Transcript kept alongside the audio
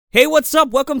Hey, what's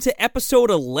up? Welcome to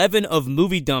episode 11 of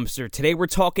Movie Dumpster. Today we're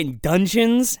talking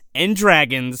Dungeons and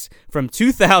Dragons from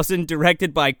 2000,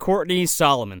 directed by Courtney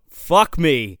Solomon. Fuck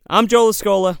me. I'm Joe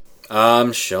Lascola.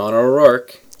 I'm Sean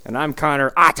O'Rourke. And I'm Connor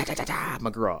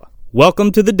McGraw.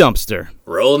 Welcome to the Dumpster.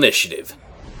 Roll initiative.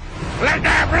 Let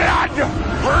their blood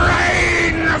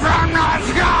rain from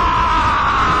the sky!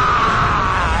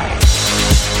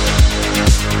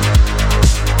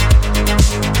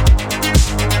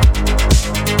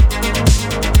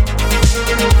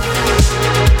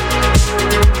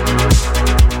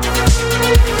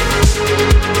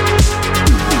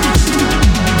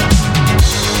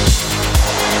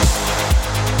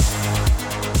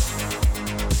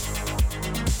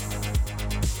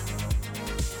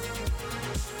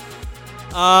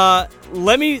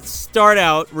 Let me start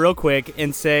out real quick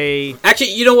and say...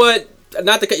 Actually, you know what?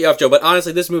 Not to cut you off, Joe, but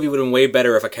honestly, this movie would have been way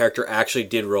better if a character actually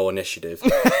did roll initiative.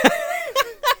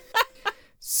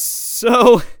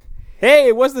 So...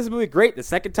 Hey, wasn't this movie great the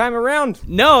second time around?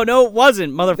 No, it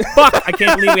wasn't, motherfucker. I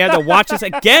can't believe we had to watch this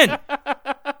again.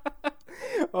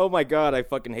 Oh my god, I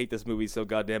fucking hate this movie so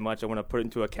goddamn much. I want to put it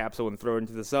into a capsule and throw it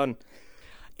into the sun.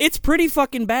 It's pretty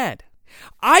fucking bad.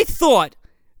 I thought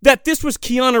that this was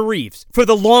Keanu Reeves for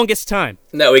the longest time.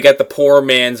 No, we got the poor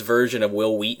man's version of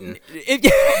Will Wheaton.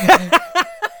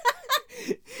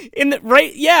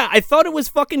 I thought it was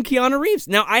fucking Keanu Reeves.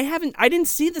 Now, I didn't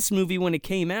see this movie when it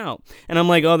came out, and I'm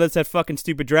like, oh, that's that fucking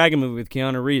stupid dragon movie with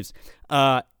Keanu Reeves.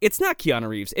 It's not Keanu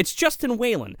Reeves. It's Justin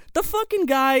Whalen, the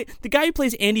guy who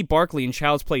plays Andy Barclay in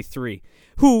Child's Play 3,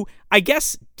 who I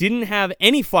guess didn't have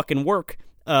any fucking work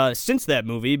since that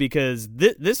movie because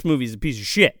this movie's a piece of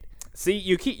shit. See,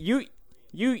 you keep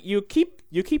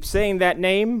saying that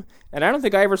name, and I don't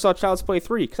think I ever saw Child's Play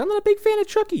 3 because I'm not a big fan of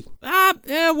Chucky.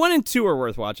 1 and 2 are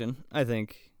worth watching, I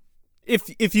think.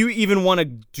 If you even want to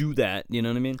do that, you know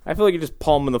what I mean? I feel like you just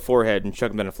palm him in the forehead and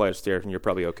chuck him down a flight of stairs, and you're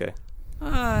probably okay.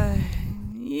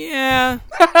 Yeah,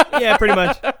 pretty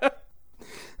much.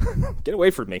 Get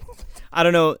away from me. I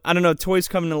don't know. Toys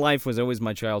Coming to Life was always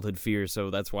my childhood fear,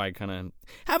 so that's why I kind of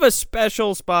have a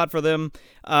special spot for them.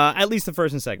 At least the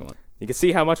first and second one. You can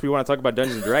see how much we want to talk about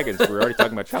Dungeons & Dragons. We're already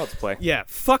talking about Child's Play. Yeah,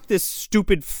 fuck this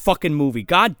stupid fucking movie.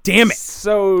 God damn it.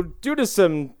 So, due to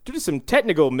some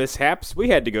technical mishaps, we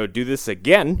had to go do this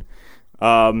again.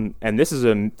 And this is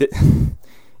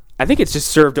I think it's just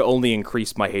served to only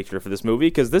increase my hatred for this movie,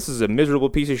 because this is a miserable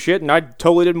piece of shit, and I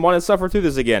totally didn't want to suffer through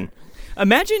this again.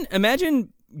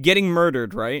 Imagine getting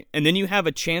murdered, right? And then you have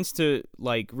a chance to,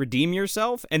 like, redeem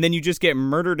yourself, and then you just get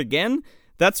murdered again?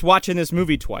 That's watching this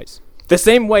movie twice. The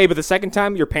same way, but the second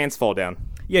time, your pants fall down.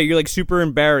 Yeah, you're, like, super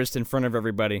embarrassed in front of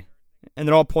everybody. And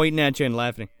they're all pointing at you and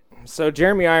laughing. So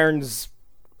Jeremy Irons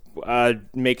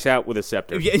makes out with a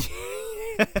scepter.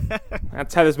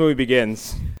 That's how this movie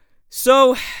begins.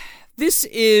 So, this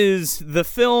is the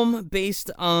film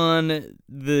based on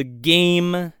the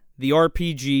game, the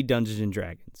RPG Dungeons &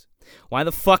 Dragons. Why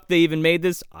the fuck they even made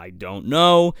this, I don't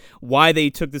know. Why they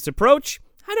took this approach,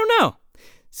 I don't know.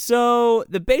 So,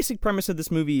 the basic premise of this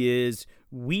movie is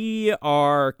we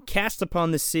are cast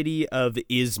upon the city of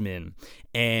Ismin,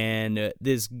 and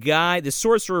this guy, the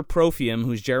sorcerer Prophium,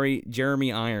 who's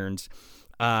Jeremy Irons,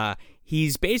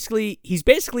 he's basically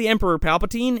Emperor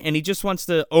Palpatine, and he just wants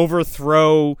to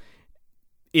overthrow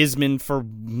Ismin for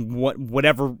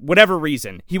whatever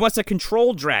reason. He wants to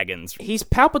control dragons. He's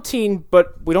Palpatine,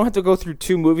 but we don't have to go through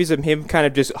 2 movies of him kind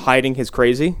of just hiding his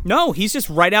crazy. No, he's just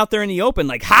right out there in the open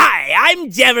like, hi, I'm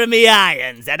Jeremy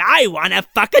Irons, and I want to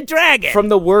fuck a dragon. From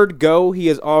the word go, he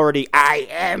is already, I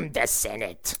am the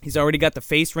Senate. He's already got the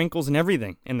face wrinkles and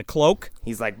everything, and the cloak.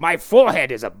 He's like, my forehead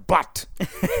is a butt.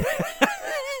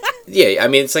 Yeah, I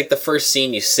mean, it's like the first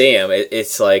scene you see him,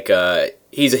 it's like,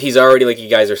 he's already, like you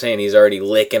guys are saying, he's already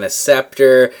licking a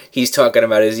scepter, he's talking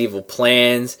about his evil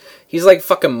plans, he's like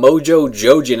fucking Mojo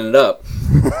Jojin it up.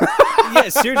 Yeah,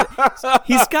 seriously,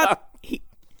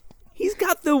 he's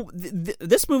got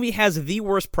this movie has the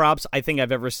worst props I think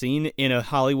I've ever seen in a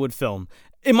Hollywood film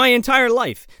in my entire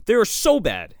life. They are so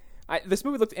bad. This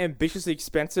movie looked ambitiously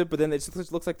expensive, but then it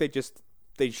just looks like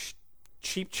they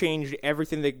cheap changed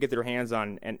everything they could get their hands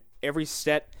on, and every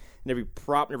set and every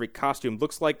prop and every costume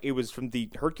looks like it was from the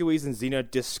Hercules and Xena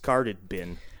discarded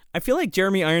bin. I feel like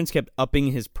Jeremy Irons kept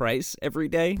upping his price every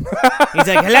day. He's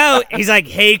like, hello. He's like,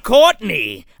 hey,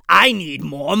 Courtney, I need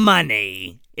more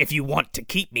money if you want to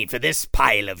keep me for this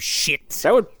pile of shit.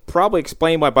 That would probably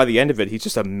explain why by the end of it, he's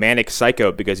just a manic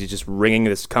psycho because he's just ringing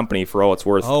this company for all it's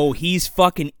worth. Oh, he's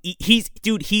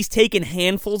taking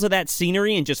handfuls of that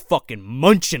scenery and just fucking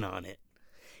munching on it.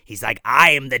 he's like,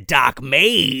 I am the Dark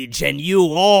Mage, and you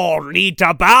all need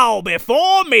to bow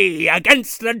before me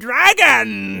against the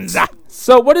dragons.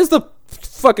 So what is the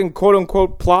fucking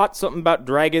quote-unquote plot? Something about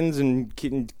dragons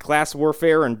and class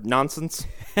warfare and nonsense?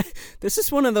 This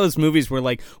is one of those movies where,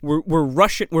 like, we're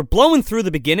rushing, we're blowing through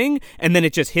the beginning, and then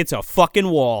it just hits a fucking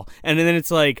wall, and then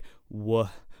it's like,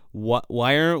 what?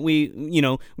 Why aren't we,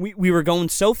 we were going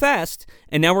so fast,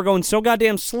 and now we're going so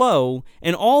goddamn slow,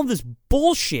 and all this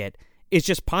bullshit is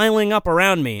just piling up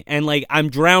around me, and, like, I'm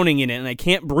drowning in it, and I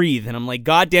can't breathe, and I'm like,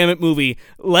 God damn it, movie,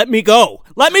 let me go!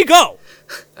 Let me go!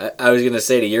 I was going to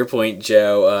say, to your point,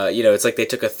 Joe, it's like they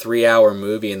took a 3-hour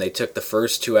movie, and they took the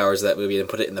first 2 hours of that movie and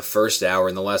put it in the first hour,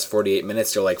 and the last 48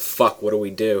 minutes, they're like, fuck, what do we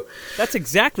do? That's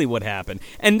exactly what happened.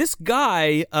 And this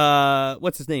guy,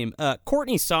 what's his name?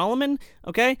 Courtney Solomon,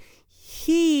 okay?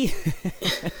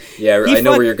 Yeah, I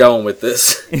know where you're going with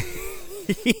this.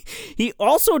 He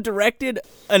also directed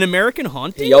An American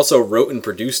Haunting. He also wrote and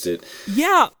produced it.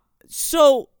 Yeah,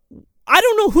 so I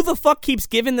don't know who the fuck keeps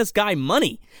giving this guy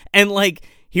money. And, like,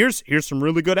 here's some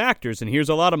really good actors, and here's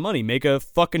a lot of money. Make a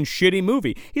fucking shitty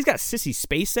movie. He's got Sissy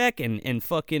Spacek and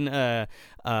fucking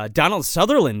Donald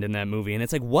Sutherland in that movie. And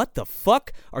it's like, what the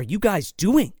fuck are you guys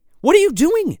doing? What are you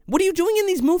doing? What are you doing in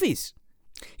these movies?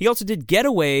 He also did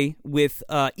Getaway with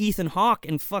Ethan Hawke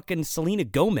and fucking Selena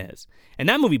Gomez. And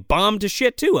that movie bombed to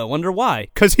shit, too. I wonder why.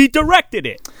 Because he directed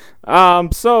it.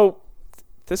 So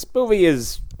this movie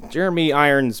is Jeremy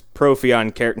Irons'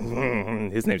 Profion character.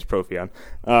 His name's Profion.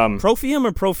 Profium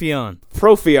or Profion?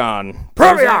 Profion.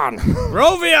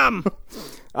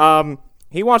 Profium!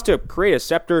 He wants to create a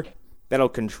scepter that'll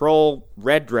control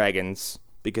red dragons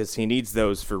because he needs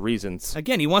those for reasons.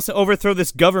 Again, he wants to overthrow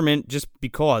this government just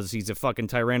because he's a fucking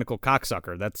tyrannical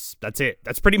cocksucker. That's it.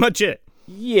 That's pretty much it.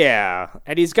 Yeah,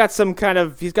 and he's got some kind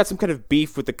of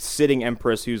beef with the sitting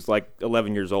empress who's like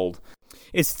 11 years old.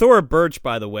 It's Thora Birch,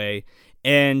 by the way,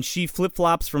 and she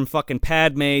flip-flops from fucking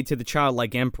Padme to the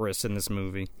childlike empress in this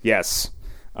movie. Yes,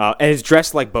 and is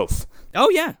dressed like both. Oh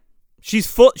yeah.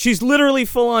 She's literally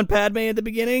full on Padme at the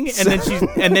beginning,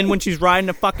 and then when she's riding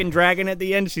a fucking dragon at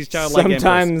the end, she's childlike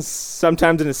empress.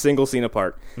 Sometimes in a single scene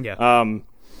apart. Yeah.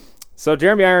 So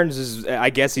Jeremy Irons I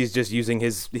guess he's just using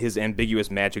his ambiguous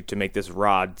magic to make this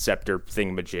rod scepter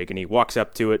thingamajig, and he walks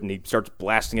up to it and he starts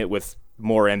blasting it with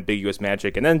more ambiguous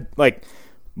magic, and then, like,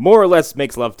 more or less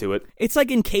makes love to it. It's like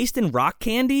encased in rock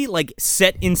candy, like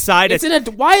set inside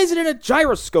why is it in a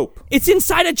gyroscope? It's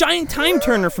inside a giant time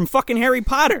turner from fucking Harry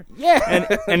Potter.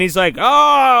 Yeah. And he's like,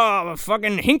 oh,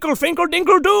 fucking hinkle finkle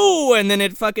dinkle doo, and then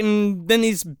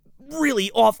he's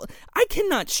really awful. I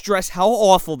cannot stress how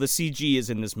awful the CG is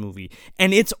in this movie,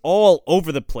 and it's all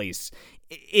over the place.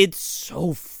 It's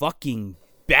so fucking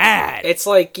bad. It's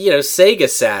like, Sega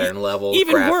Saturn level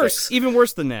even graphics. Even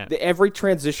worse than that. Every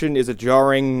transition is a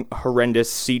jarring,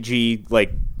 horrendous CG,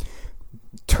 like,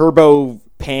 turbo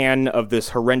pan of this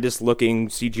horrendous looking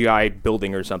CGI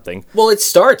building or something. Well, it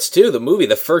starts too, the movie,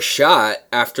 the first shot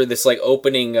after this, like,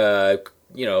 opening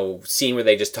scene where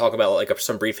they just talk about, like,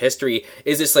 some brief history,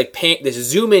 is this, like, this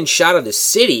zoom in shot of the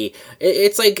city.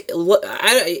 It's like,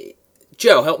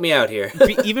 Joe, help me out here.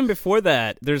 Even before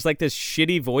that, there's like this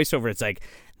shitty voiceover. It's like,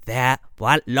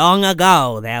 what long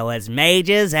ago there was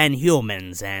mages and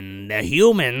humans, and the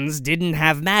humans didn't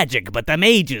have magic, but the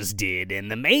mages did, and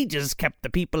the mages kept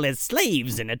the people as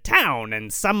slaves in a town,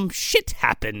 and some shit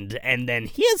happened, and then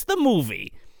here's the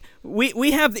movie.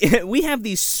 We have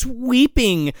these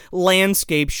sweeping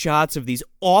landscape shots of these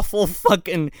awful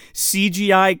fucking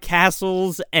CGI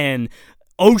castles and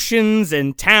oceans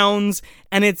and towns,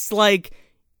 and it's like,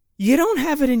 you don't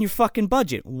have it in your fucking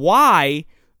budget. Why?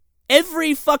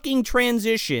 Every fucking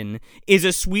transition is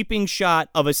a sweeping shot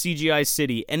of a CGI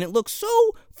city, and it looks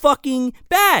so fucking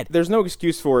bad. There's no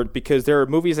excuse for it, because there are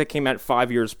movies that came out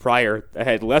 5 years prior that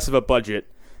had less of a budget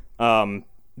that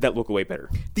look way better.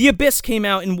 The Abyss came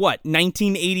out in what,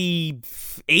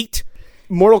 1988?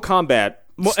 Mortal Kombat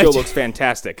still looks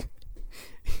fantastic.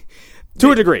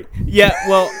 To a degree. Yeah,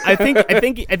 well, I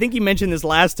think you mentioned this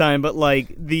last time, but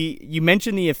like you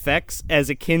mentioned the effects as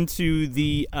akin to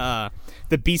the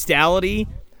bestiality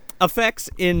effects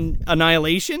in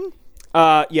Annihilation.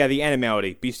 Yeah, the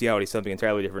animality, bestiality, something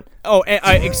entirely different. Oh,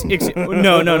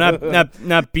 no,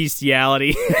 not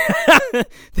bestiality.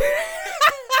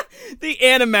 The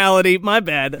animality, my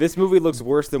bad. This movie looks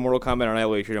worse than Mortal Kombat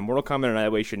Annihilation, and Mortal Kombat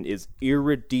Annihilation is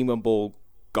irredeemable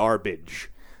garbage.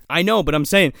 I know, but I'm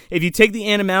saying, if you take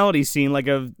the animality scene, like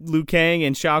of Liu Kang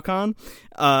and Shao Kahn,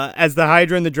 as the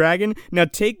Hydra and the Dragon, now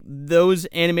take those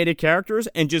animated characters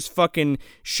and just fucking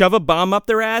shove a bomb up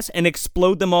their ass and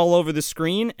explode them all over the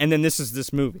screen, and then this is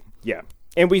this movie. Yeah.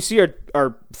 And we see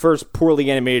our first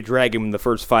poorly animated dragon in the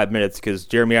first 5 minutes because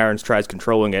Jeremy Irons tries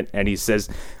controlling it, and he says,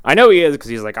 I know he is, because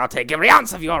he's like, I'll take every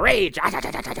ounce of your rage.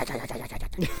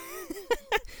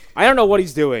 I don't know what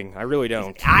he's doing. I really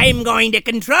don't. I'm going to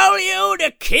control you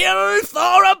to kill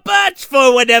Thora Birch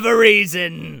for whatever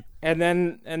reason. And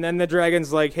then the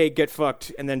dragon's like, hey, get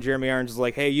fucked. And then Jeremy Irons is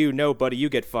like, hey, no, buddy, you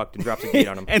get fucked, and drops a gate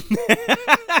on him.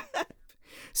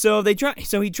 So the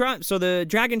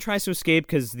dragon tries to escape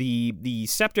because the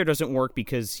scepter doesn't work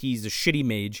because he's a shitty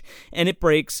mage, and it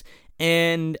breaks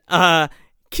and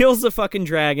kills the fucking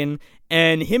dragon,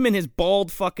 and him and his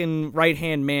bald fucking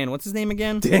right-hand man, what's his name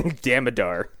again?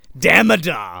 Damodar.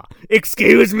 Damodar!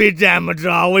 Excuse me,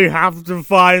 Damodar, we have to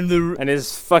find the... And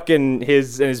his fucking,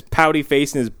 his pouty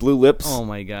face and his blue lips. Oh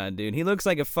my god, dude. He looks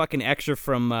like a fucking extra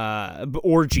from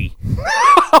Orgy.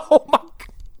 Oh my god.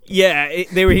 Yeah,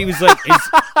 he was like,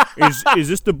 is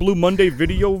this the Blue Monday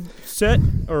video set?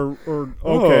 Or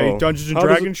okay, Dungeons and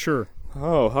Dragons, sure.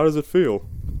 Oh, how does it feel?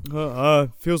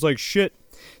 Feels like shit.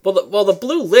 Well, the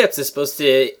blue lips is supposed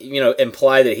to,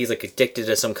 imply that he's like addicted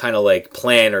to some kind of like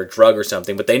plant or drug or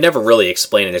something, but they never really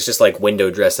explain it. It's just like window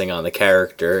dressing on the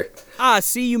character.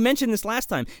 See, you mentioned this last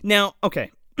time. Now,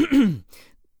 okay.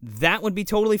 That would be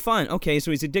totally fine. Okay, so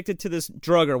he's addicted to this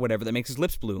drug or whatever that makes his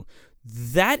lips blue.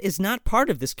 That is not part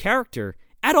of this character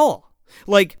at all.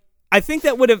 Like, I think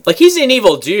that would have... Like, he's an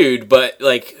evil dude, but,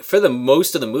 like, for the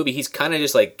most of the movie, he's kind of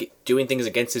just, like, doing things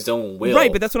against his own will.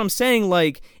 Right, but that's what I'm saying.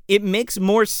 Like, it makes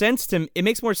more sense to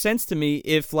me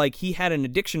if, like, he had an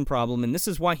addiction problem, and this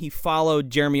is why he followed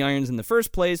Jeremy Irons in the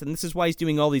first place, and this is why he's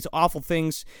doing all these awful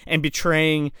things and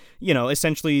betraying,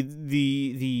 essentially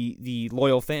the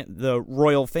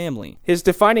royal family. His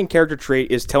defining character trait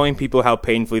is telling people how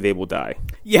painfully they will die.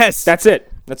 Yes. That's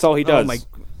it. That's all he does. Oh my...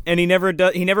 And he never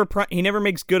does. He never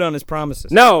makes good on his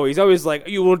promises. No, he's always like,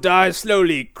 "You will die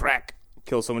slowly." Crack.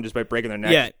 Kill someone just by breaking their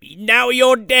neck. Yeah. Now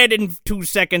you're dead in 2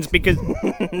 seconds because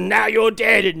now you're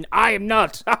dead and I am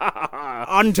not.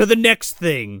 On to the next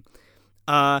thing.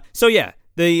 So yeah,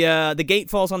 the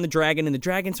gate falls on the dragon and the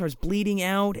dragon starts bleeding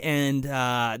out and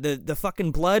the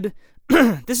fucking blood.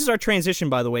 This is our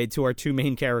transition, by the way, to our two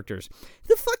main characters.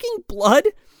 The fucking blood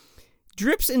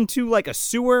drips into like a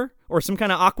sewer or some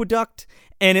kind of aqueduct.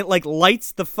 And it, like,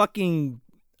 lights the fucking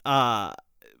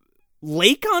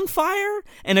lake on fire.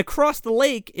 And across the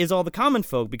lake is all the common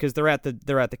folk because they're at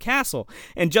the castle.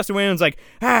 And Justin Whalen's like,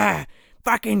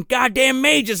 fucking goddamn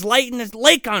mages lighting this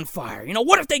lake on fire.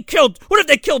 What if they killed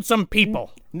some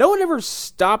people? No one ever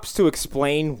stops to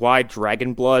explain why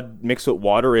dragon blood mixed with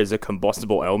water is a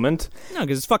combustible element. No,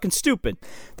 because it's fucking stupid.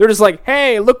 They're just like,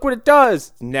 hey, look what it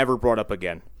does. Never brought up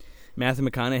again. Matthew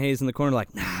McConaughey's in the corner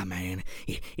like, nah, man,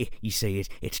 you see,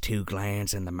 it's 2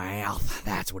 glands in the mouth.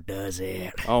 That's what does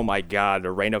it. Oh, my God,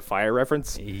 a Rain of Fire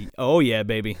reference? Oh, yeah,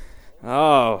 baby.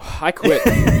 Oh, I quit.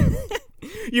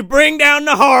 You bring down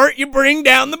the heart, you bring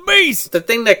down the beast. The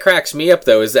thing that cracks me up,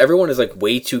 though, is that everyone is, like,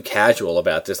 way too casual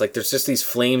about this. Like, there's just these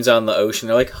flames on the ocean.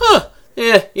 They're like,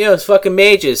 yeah, it's fucking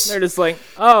mages. They're just like,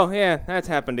 oh, yeah, that's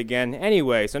happened again.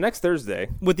 Anyway, so next Thursday.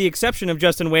 With the exception of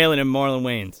Justin Whalen and Marlon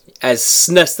Wayans. As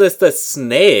the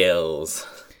snails.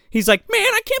 He's like, man,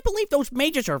 I can't believe those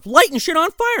mages are lighting shit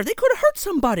on fire. They could have hurt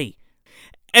somebody.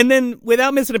 And then,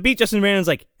 without missing a beat, Justin Whalen's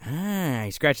like,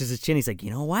 he scratches his chin. He's like, you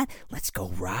know what? Let's go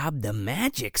rob the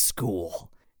magic school.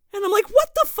 And I'm like, what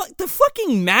the fuck? The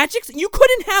fucking magic? You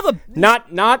couldn't have a...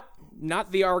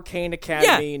 Not the Arcane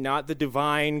Academy, not the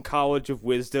Divine College of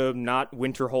Wisdom, not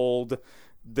Winterhold,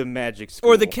 the magic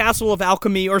school. Or the Castle of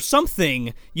Alchemy or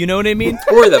something. You know what I mean?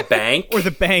 Or the bank. Or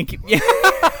the bank. Yeah.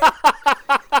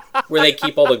 Where they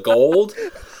keep all the gold.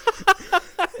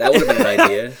 That would have been an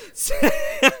idea.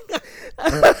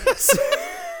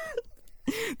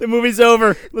 The movie's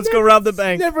over. Let's go rob the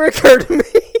bank. Never occurred to me.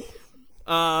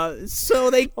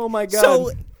 Oh my God.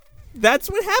 So that's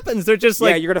what happens. They're just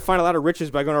like... Yeah, you're going to find a lot of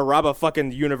riches by going to rob a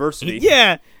fucking university.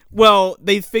 Yeah. Well,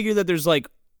 they figure that there's like,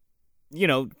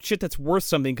 shit that's worth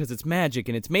something because it's magic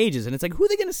and it's mages. And it's like, who are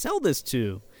they going to sell this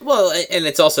to? Well, and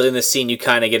it's also in this scene you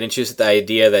kind of get introduced to the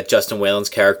idea that Justin Whalen's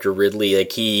character, Ridley,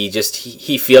 like he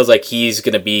feels like he's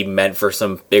going to be meant for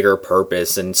some bigger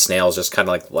purpose. And Snails just kind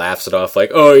of like laughs it off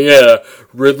like, oh yeah,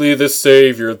 Ridley the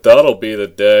Savior, that'll be the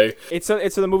day. It's so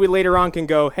the movie later on can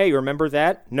go, hey, remember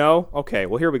that? No? Okay,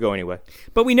 well here we go anyway.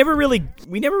 But we never really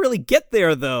get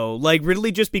there though. Like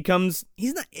Ridley just becomes,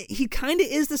 he kind of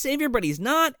is the Savior, but he's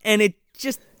not. And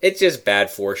it's just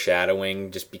bad foreshadowing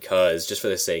just for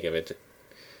the sake of it.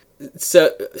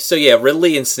 So yeah,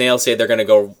 Ridley and Snails say they're gonna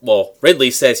go. Well,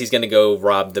 Ridley says he's gonna go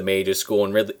rob the mage's school,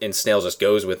 and Snails just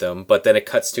goes with him. But then it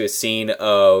cuts to a scene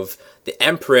of the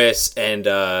Empress and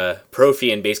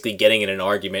Profian basically getting in an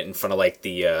argument in front of like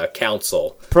the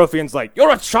council. Profian's like,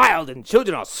 "You're a child, and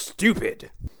children are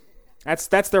stupid."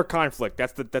 That's their conflict.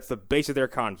 That's the base of their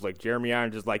conflict. Jeremy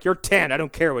Irons is like, "You're 10. I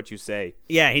don't care what you say."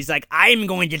 Yeah, he's like, I'm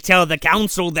going to tell the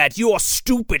council that you're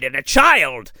stupid and a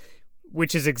child.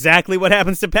 Which is exactly what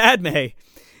happens to Padme.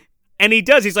 And he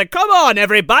does. He's like, come on,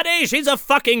 everybody. She's a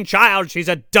fucking child. She's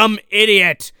a dumb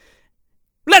idiot.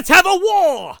 Let's have a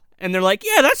war. And they're like,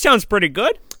 yeah, that sounds pretty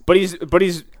good. But he's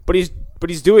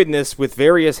doing this with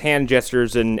various hand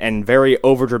gestures and very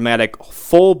overdramatic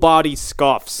full body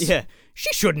scoffs. Yeah.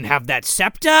 She shouldn't have that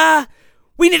scepter.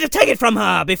 We need to take it from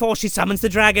her before she summons the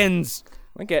dragons.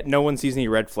 I get no one sees any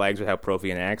red flags with how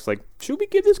Profian acts. Like, should we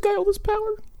give this guy all this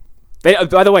power?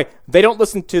 By the way, they don't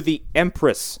listen to the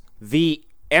Empress. The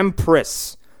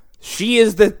Empress. She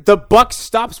is the buck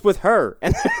stops with her,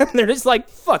 and they're just like,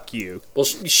 "Fuck you." Well,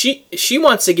 she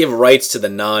wants to give rights to the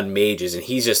non-mages, and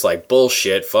he's just like,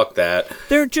 "Bullshit, fuck that."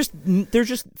 They're just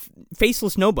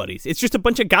faceless nobodies. It's just a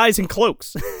bunch of guys in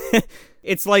cloaks.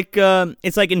 It's like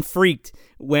in Freaked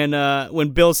when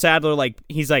Bill Sadler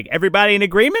he's like, everybody in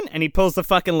agreement, and he pulls the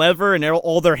fucking lever, and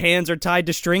all their hands are tied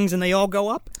to strings, and they all go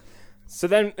up. So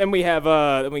then we have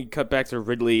then we cut back to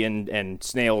Ridley and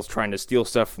Snails trying to steal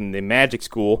stuff from the magic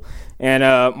school, and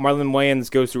Marlon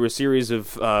Wayans goes through a series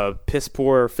of piss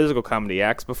poor physical comedy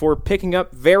acts before picking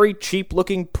up very cheap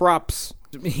looking props.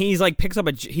 He's like picks up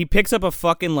a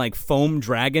fucking like foam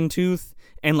dragon tooth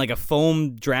and like a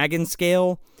foam dragon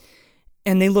scale,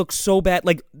 and they look so bad.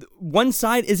 Like one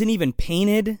side isn't even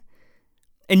painted,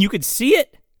 and you could see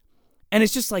it, and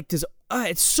it's just like this.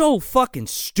 It's so fucking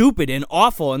stupid and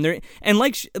awful, and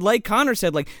like Connor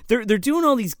said, like they're doing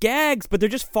all these gags, but they're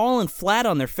just falling flat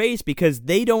on their face because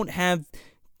they don't have.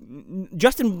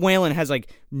 Justin Whalen has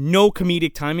like no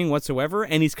comedic timing whatsoever,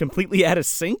 and he's completely out of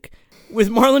sync with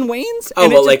Marlon Wayans. Oh,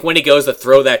 well, like when he goes to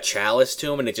throw that chalice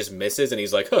to him and it just misses, and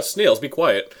he's like, "Oh, Snails, be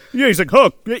quiet." Yeah, he's like, "Huh,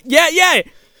 yeah."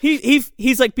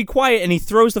 He's like, "Be quiet," and he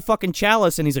throws the fucking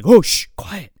chalice, and he's like, "Oh, shh,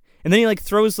 quiet," and then he like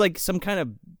throws like some kind of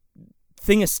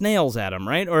thing of snails at him,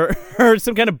 right? Or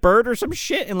some kind of bird or some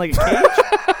shit in like a cage.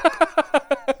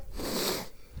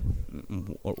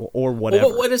 or whatever.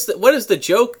 Well, what is the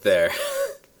joke there?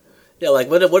 Yeah, like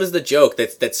what is the joke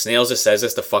that Snails just says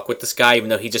this to fuck with this guy, even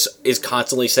though he just is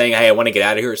constantly saying, "Hey, I want to get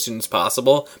out of here as soon as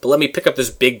possible, but let me pick up this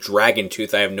big dragon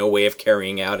tooth I have no way of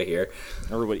carrying out of here."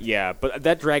 Yeah, but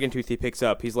that dragon tooth he picks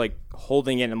up, he's like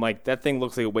holding it, and I'm like, that thing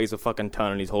looks like it weighs a fucking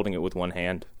ton, and he's holding it with one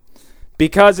hand.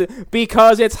 Because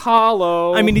it's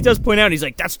hollow. I mean, he does point out, he's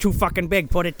like, that's too fucking big,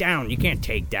 put it down. You can't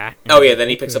take that. Oh, yeah, then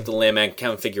he picks up the limb and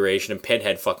configuration, and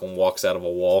Pinhead fucking walks out of a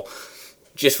wall.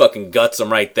 Just fucking guts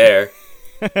him right there.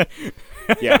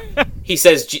 Yeah. He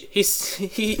says, he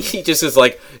just is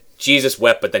like, Jesus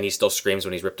wept, but then he still screams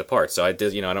when he's ripped apart, so I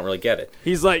don't really get it.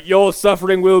 He's like, your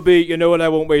suffering will be, you know what, I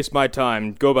won't waste my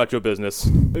time. Go about your business.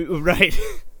 Right.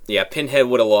 Yeah, Pinhead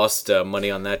would have lost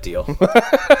money on that deal.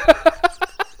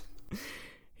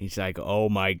 He's like, oh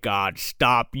my god,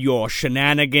 stop your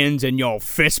shenanigans and your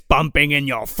fist bumping and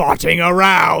your farting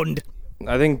around.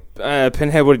 I think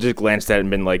Pinhead would have just glanced at it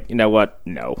and been like, you know what,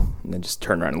 no. And then just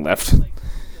turned around and left.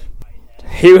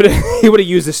 He would have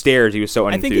used the stairs, he was so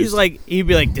unenthused. I think he'd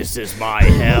be like, this is my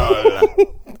hell.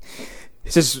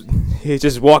 He's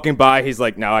just walking by, he's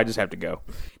like, no, I just have to go.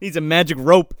 Needs a magic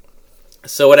rope.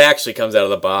 So what actually comes out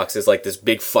of the box is like this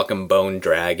big fucking bone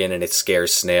dragon, and it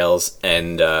scares Snails,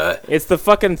 and it's the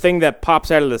fucking thing that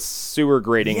pops out of the sewer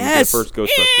grating in the first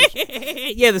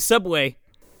Ghostbusters. Yeah, the subway.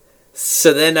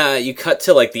 So then you cut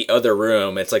to like the other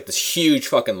room. It's like this huge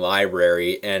fucking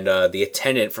library, and the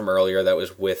attendant from earlier that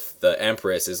was with the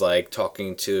Empress is like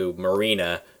talking to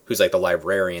Marina, who's like the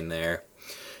librarian there.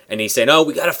 And he's saying, "Oh,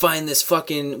 we gotta find this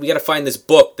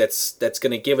book that's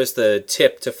gonna give us the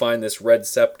tip to find this red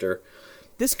scepter."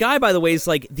 This guy, by the way, is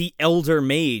like the elder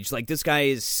mage. Like, this guy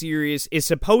is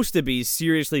supposed to be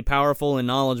seriously powerful and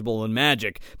knowledgeable in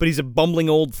magic, but he's a bumbling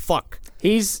old fuck.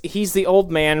 He's the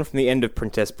old man from the end of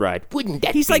Princess Bride. Wouldn't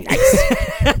that be like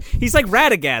nice? He's like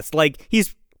Radagast. Like,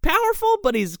 he's powerful,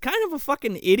 but he's kind of a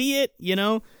fucking idiot, you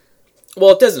know?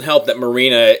 Well, it doesn't help that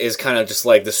Marina is kind of just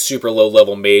like the super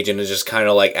low-level mage and is just kind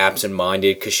of like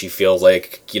absent-minded because she feels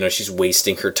like, she's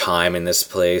wasting her time in this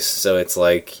place. So it's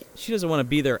like... She doesn't want to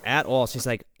be there at all. She's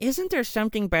like, isn't there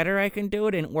something better I can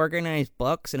do than organize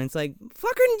books? And it's like,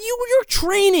 fucking, you're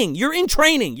training. You're in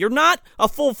training. You're not a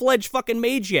full-fledged fucking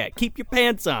mage yet. Keep your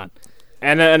pants on.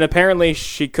 And apparently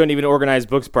she couldn't even organize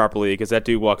books properly because that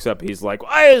dude walks up. He's like,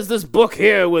 "Why is this book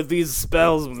here with these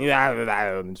spells?"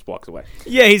 And just walks away.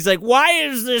 Yeah, he's like, why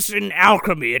is this in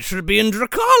alchemy? It should be in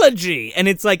dracology. And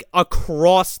it's like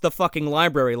across the fucking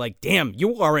library. Like, damn,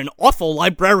 you are an awful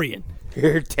librarian.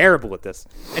 You're terrible at this.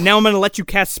 And now I'm going to let you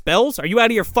cast spells? Are you out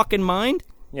of your fucking mind?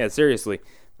 Yeah, seriously.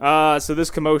 So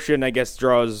this commotion, I guess,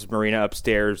 draws Marina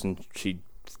upstairs, and she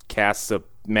casts a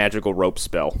magical rope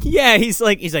spell. Yeah, he's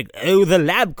like, oh, the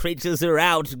lab creatures are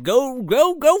out.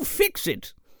 Go fix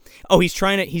it. Oh, he's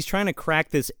trying to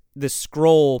crack this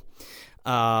scroll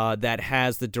that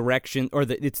has the direction, or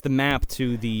it's the map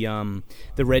to the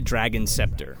Red Dragon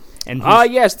Scepter. And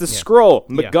yes, the scroll,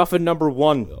 MacGuffin number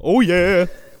 1. Oh yeah.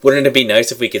 Wouldn't it be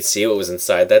nice if we could see what was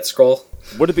inside that scroll?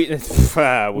 Would it be?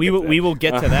 We will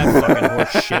get to that fucking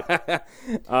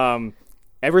horse shit.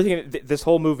 Everything. This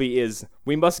whole movie is,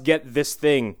 we must get this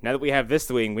thing. Now that we have this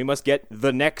thing, we must get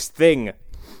the next thing.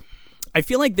 I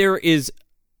feel like there is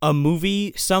a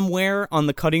movie somewhere on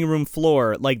the cutting room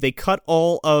floor. Like, they cut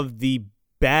all of the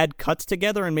bad cuts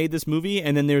together and made this movie,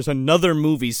 and then there's another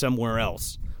movie somewhere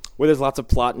else. Where there's lots of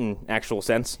plot and actual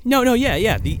sense. No,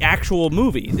 yeah, the actual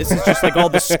movie. This is just like all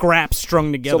the scraps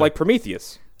strung together. So like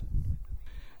Prometheus.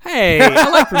 Hey, I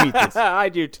like Prometheus. I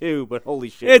do too, but holy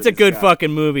shit. It's a good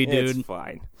fucking movie, dude. It's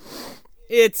fine.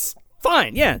 It's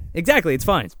fine, yeah, exactly, it's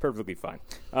fine. It's perfectly fine.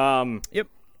 Yep.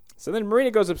 So then Marina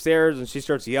goes upstairs and she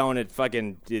starts yelling at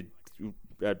fucking...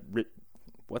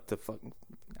 what the fuck?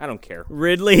 I don't care.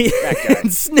 Ridley That guy.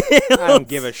 and Snails. I don't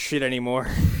give a shit anymore.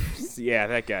 Yeah,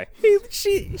 that guy.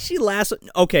 She laughs.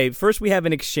 Okay, first we have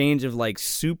an exchange of like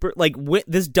super like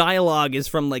this dialogue is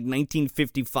from like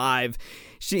 1955.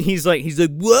 He's like,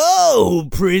 "Whoa,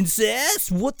 princess,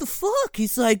 what the fuck?"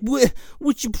 He's like,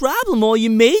 "What's your problem? All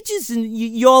your mages and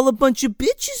y'all a bunch of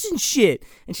bitches and shit."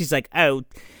 And she's like, "Oh,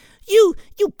 you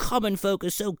common folk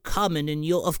are so common, and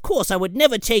of course I would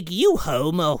never take you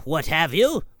home or what have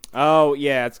you." Oh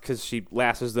yeah, it's because she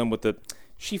lassos them with the.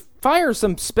 She fires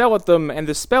some spell at them, and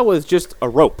the spell is just a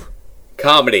rope.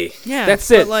 Comedy. Yeah, That's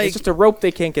it. Like, it's just a rope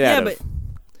they can't get out of.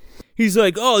 He's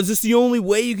like, "Oh, is this the only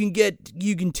way you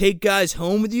can take guys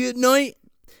home with you at night?"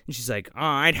 And she's like, "Oh,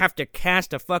 I'd have to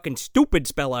cast a fucking stupid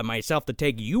spell on myself to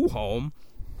take you home."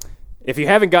 If you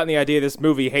haven't gotten the idea, this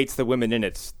movie hates the women in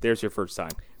it. There's your first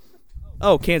sign.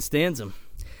 Oh, can't stand them.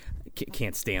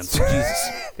 Can't stand them.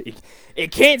 Jesus.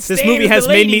 It can't stand This movie has the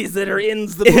made me ladies that are in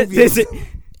the movie.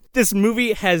 This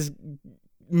movie has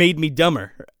made me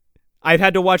dumber. I've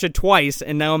had to watch it twice,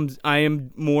 and now I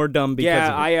am more dumb because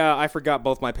of it. I forgot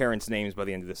both my parents' names by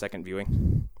the end of the second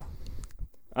viewing.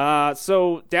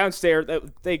 So downstairs,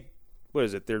 what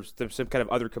is it? There's some kind of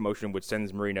other commotion which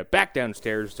sends Marina back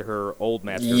downstairs to her old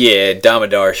master. Yeah,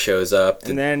 Damodar shows up.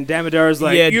 And then Damodar's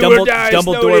like, yeah, "You will die,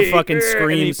 Dumbledore Snowdy!" fucking And then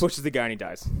he screams. pushes the guy and he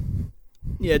dies.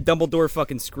 Yeah, Dumbledore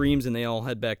fucking screams, and they all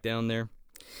head back down there.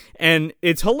 And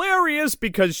it's hilarious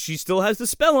because she still has the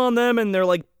spell on them, and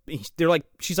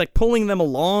she's like pulling them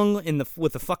along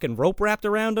with the fucking rope wrapped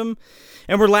around them,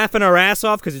 and we're laughing our ass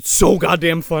off because it's so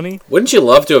goddamn funny. Wouldn't you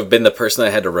love to have been the person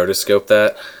that had to rotoscope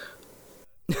that?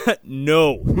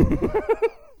 No,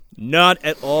 not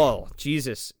at all.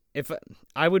 Jesus, if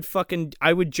I would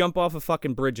jump off a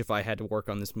fucking bridge if I had to work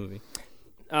on this movie.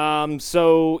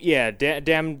 So yeah,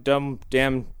 damn dumb,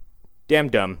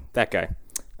 that guy.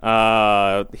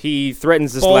 He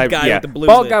threatens this Bald guy with the blue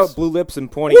bald lips. guy with blue lips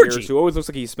and pointy ears who always looks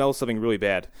like he smells something really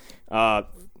bad.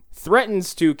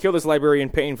 Threatens to kill this librarian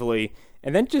painfully,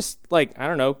 and then just, like, I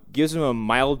don't know, gives him a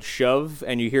mild shove,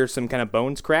 and you hear some kind of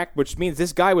bones crack, which means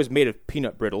this guy was made of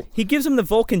peanut brittle. He gives him the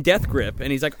Vulcan death grip,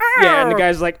 and he's like, "Arr!" Yeah, and the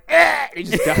guy's like, "Ah!" And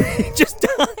he just dies. He just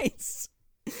dies.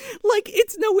 Like,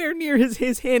 it's nowhere near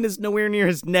his hand is nowhere near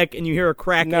his neck, and you hear a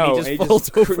crack, and he just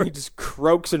falls over. He just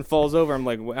croaks and falls over. I'm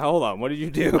like, hold on, what did you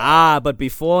do? But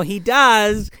before he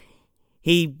does,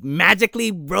 he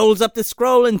magically rolls up the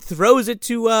scroll and throws it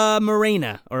to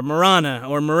Marina, or Miranda,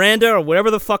 or whatever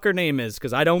the fuck her name is,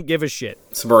 because I don't give a shit.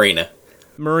 It's Marina.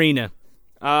 Marina.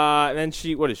 And then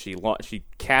she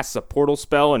casts a portal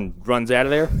spell and runs out of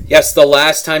there. Yes, the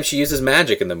last time she uses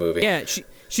magic in the movie. Yeah,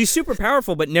 she's super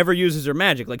powerful, but never uses her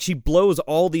magic. Like, she blows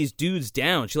all these dudes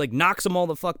down. She, like, knocks them all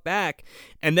the fuck back,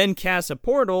 and then casts a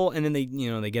portal, and then they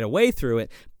get away through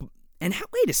it. And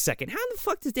wait a second, how the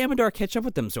fuck does Damodar catch up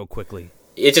with them so quickly?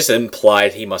 It just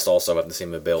implied he must also have the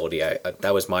same ability.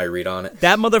 That was my read on it.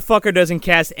 That motherfucker doesn't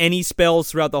cast any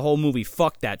spells throughout the whole movie.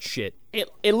 Fuck that shit.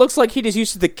 It looks like he just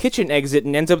uses the kitchen exit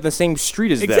and ends up in the same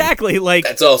street as them. Exactly, like,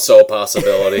 That's also a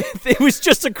possibility. it was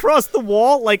just across the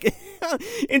wall, like,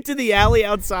 into the alley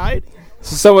outside.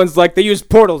 So someone's like, they use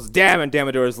portals, damn, and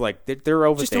Damodor's like, they're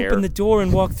over Just there. open the door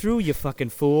and walk through, you fucking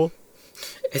fool.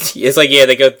 It's like, yeah,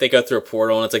 they go through a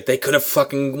portal, and it's like they could have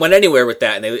fucking went anywhere with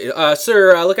that. And they,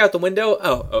 sir, look out the window.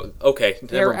 Oh, okay.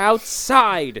 They're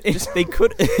outside. They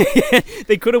could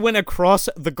have went across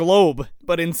the globe,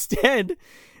 but instead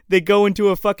they go into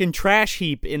a fucking trash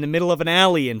heap in the middle of an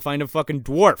alley and find a fucking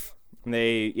dwarf. And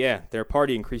their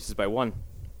party increases by 1.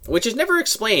 Which is never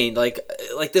explained. Like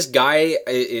this guy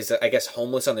is, I guess,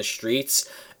 homeless on the streets,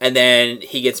 and then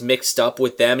he gets mixed up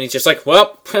with them, and he's just like,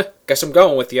 well, guess I'm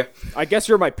going with you. I guess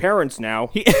you're my parents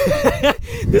now.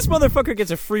 This motherfucker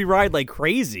gets a free ride like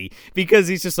crazy because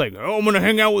he's just like, oh, I'm gonna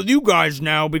hang out with you guys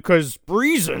now because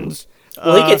reasons.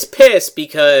 Well, he gets pissed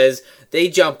because they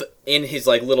jump in his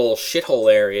like little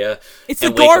shithole area. It's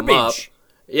and the wake him up. garbage.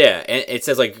 Yeah, and it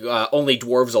says like only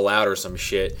dwarves allowed or some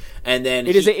shit. And then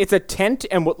it's a tent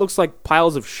and what looks like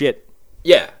piles of shit.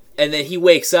 Yeah. And then he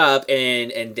wakes up,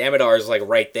 and Damodar is, like,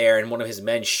 right there, and one of his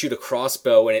men shoot a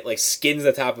crossbow, and it, like, skins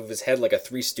the top of his head like a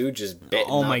Three Stooges bit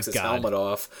and knocks his helmet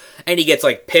off. And he gets,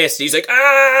 like, pissed. He's like,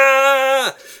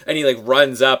 ah! And he, like,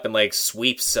 runs up and, like,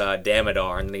 sweeps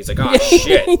Damodar, and he's like, oh,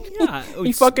 shit. Yeah,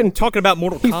 he fucking talking about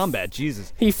Mortal Kombat,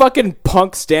 Jesus. He fucking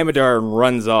punks Damodar and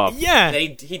runs off. Yeah.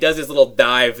 And he does his little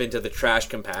dive into the trash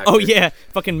compactor. Oh, yeah.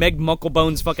 Fucking Meg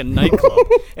Mucklebone's fucking nightclub.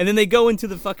 And then they go into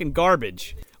the fucking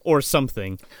garbage. Or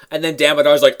something. And then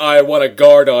Damodar's like, I want a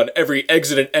guard on every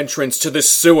exit and entrance to this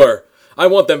sewer. I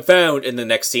want them found. And the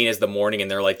next scene is the morning, and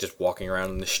they're like just walking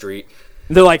around in the street.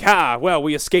 They're like, well,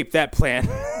 we escaped that plan.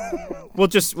 We'll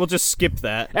just skip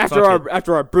that.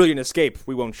 After our brilliant escape,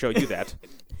 we won't show you that.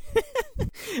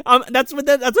 That's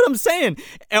what I'm saying.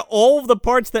 All of the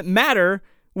parts that matter,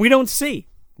 we don't see.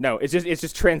 No, it's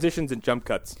just transitions and jump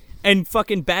cuts. And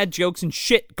fucking bad jokes and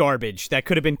shit garbage that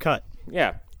could have been cut.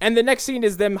 Yeah. And the next scene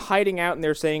is them hiding out, and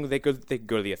they're saying they could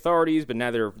go to the authorities, but now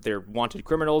they're wanted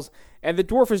criminals. And the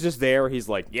dwarf is just there. He's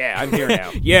like, yeah, I'm here now.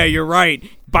 Yeah, you're right.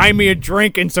 Buy me a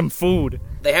drink and some food.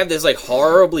 They have this, like,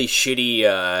 horribly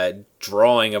shitty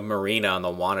drawing of Marina on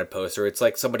the wanted poster. It's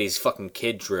like somebody's fucking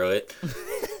kid drew it.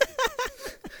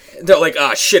 They're like,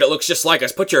 shit, it looks just like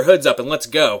us. Put your hoods up and let's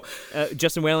go.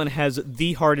 Justin Whalen has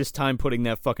the hardest time putting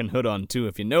that fucking hood on, too,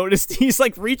 if you noticed. He's,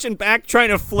 like, reaching back, trying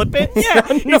to flip it. Yeah,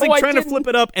 he's, trying to flip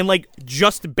it up and, like,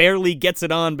 just barely gets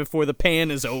it on before the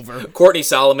pan is over. Courtney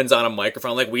Solomon's on a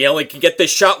microphone like, we only can get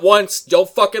this shot once. Don't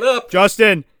fuck it up.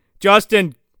 Justin,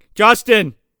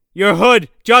 your hood.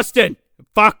 Justin.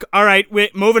 Fuck. All right,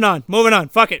 wait, moving on.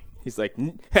 Fuck it. He's like,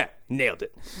 nailed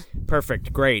it.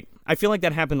 Perfect. Great. I feel like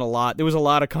that happened a lot. There was a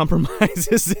lot of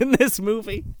compromises in this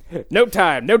movie. No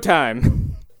time.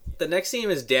 The next scene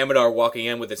is Damodar walking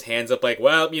in with his hands up like,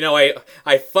 well, you know,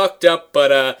 I fucked up,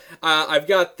 but I've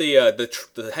got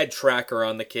the head tracker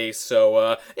on the case,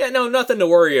 so yeah, no, nothing to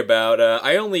worry about.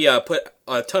 I only put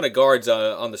a ton of guards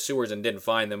on the sewers and didn't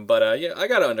find them, but yeah, I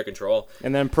got it under control.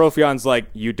 And then Profion's like,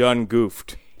 you done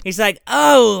goofed. He's like,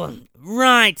 oh,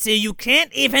 right, so you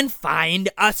can't even find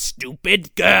a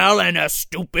stupid girl and a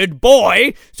stupid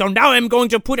boy, so now I'm going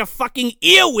to put a fucking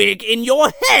earwig in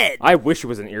your head. I wish it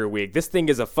was an earwig. This thing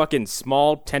is a fucking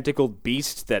small tentacled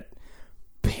beast that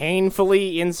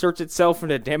painfully inserts itself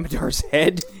into Damodar's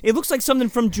head. It looks like something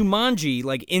from Jumanji,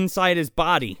 like inside his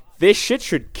body. This shit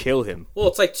should kill him. Well,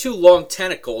 it's like two long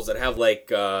tentacles that have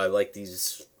like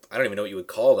these... I don't even know what you would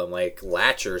call them, like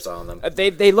latchers on them.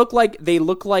 They look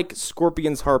like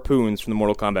Scorpion's harpoons from the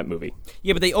Mortal Kombat movie.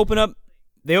 Yeah, but they open up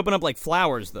like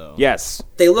flowers, though. Yes.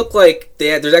 They look like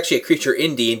there's actually a creature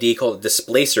in D&D called a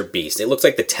Displacer Beast. It looks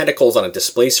like the tentacles on a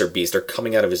Displacer Beast are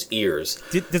coming out of his ears.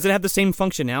 Does it have the same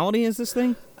functionality as this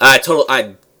thing?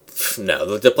 No,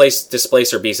 the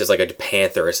Displacer Beast is like a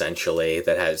panther, essentially,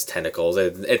 that has tentacles.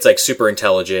 It's like super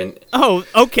intelligent. Oh,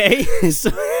 okay.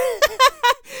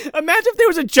 Imagine if there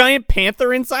was a giant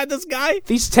panther inside this guy.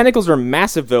 These tentacles are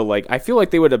massive, though. Like, I feel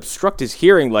like they would obstruct his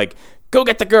hearing. Like, go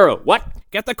get the girl. What?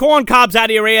 Get the corn cobs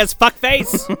out of your ears,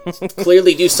 fuckface.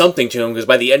 Clearly do something to him, because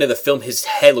by the end of the film, his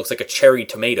head looks like a cherry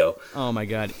tomato. Oh, my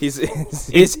God. His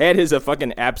head is a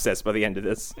fucking abscess by the end of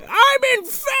this. I'm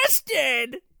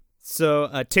infested!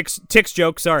 So, Tick's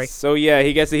joke, sorry. So, yeah,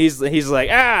 he's like,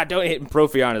 don't hit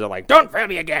Profion. Is like, don't fail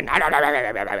me again.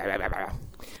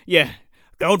 Yeah.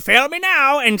 Don't fail me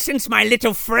now, and since my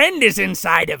little friend is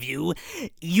inside of you,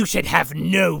 you should have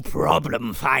no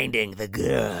problem finding the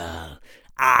girl.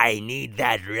 I need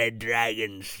that Red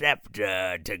Dragon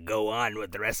scepter to go on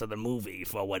with the rest of the movie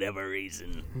for whatever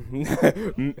reason.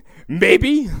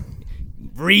 Maybe?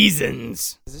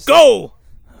 Reasons. Go!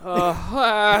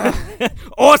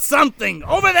 Or something.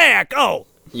 Over there, go!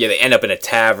 Yeah, they end up in a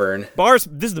tavern. This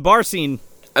is the bar scene.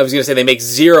 I was going to say they make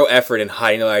zero effort in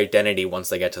hiding their identity once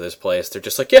they get to this place. They're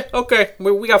just like, yeah, okay,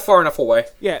 we got far enough away.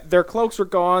 Yeah, their cloaks are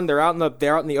gone. They're out in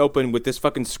the open with this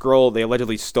fucking scroll they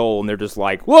allegedly stole, and they're just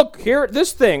like, look, here,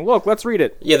 this thing. Look, let's read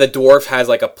it. Yeah, the dwarf has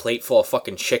like a plate full of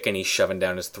fucking chicken he's shoving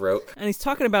down his throat. And he's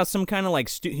talking about some kind of like,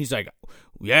 he's like,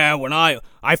 yeah, when I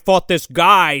fought this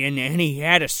guy and he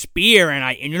had a spear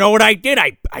and you know what I did?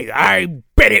 I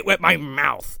bit it with my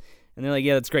mouth. And they're like,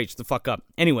 yeah, that's great. Shut the fuck up.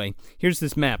 Anyway, here's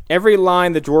this map. Every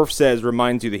line the dwarf says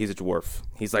reminds you that he's a dwarf.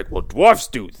 He's like, well, dwarfs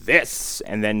do this.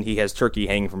 And then he has turkey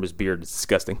hanging from his beard. It's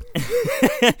disgusting.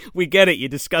 We get it. You're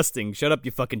disgusting. Shut up,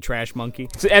 you fucking trash monkey.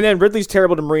 And then Ridley's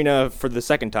terrible to Marina for the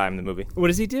second time in the movie. What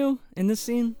does he do in this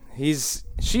scene? She's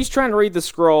trying to read the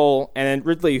scroll, and then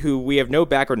Ridley, who we have no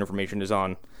background information is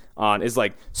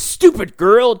like, stupid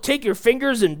girl, take your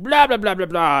fingers and blah, blah, blah, blah,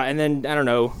 blah. And then, I don't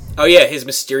know. Oh, yeah, his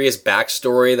mysterious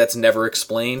backstory that's never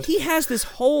explained. He has this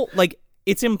whole, like,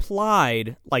 it's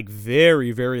implied, like,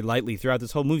 very, very lightly throughout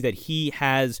this whole movie that he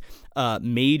has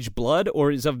mage blood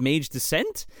or is of mage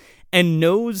descent and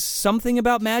knows something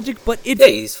about magic, but Yeah,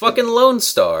 he's fucking Lone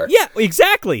Star. Yeah,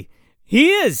 exactly. He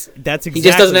is. That's exactly. He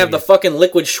just doesn't have the fucking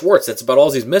liquid Schwartz. That's about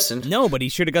all he's missing. No, but he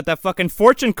should have got that fucking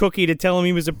fortune cookie to tell him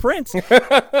he was a prince.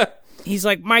 He's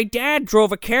like, my dad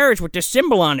drove a carriage with the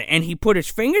symbol on it, and he put his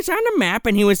fingers on the map,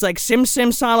 and he was like, sim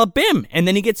sim sala bim, and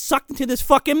then he gets sucked into this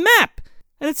fucking map.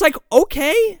 And it's like,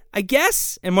 okay, I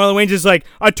guess. And Marlon Wayne's just like,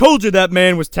 I told you that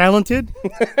man was talented.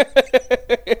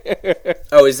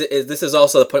 Oh, this is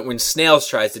also the point when Snails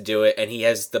tries to do it, and he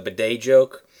has the bidet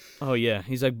joke? Oh, yeah.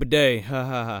 He's like, bidet, ha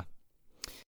ha ha.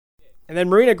 And then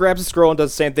Marina grabs the scroll and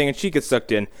does the same thing, and she gets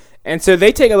sucked in. And so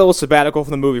they take a little sabbatical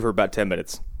from the movie for about 10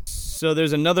 minutes. So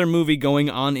there's another movie going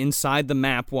on inside the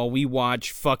map while we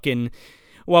watch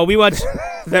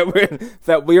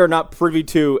that we are not privy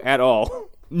to at all.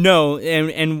 No,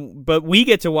 but we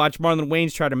get to watch Marlon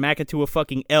Wayans try to mack it to a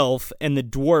fucking elf and the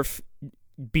dwarf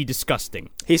be disgusting.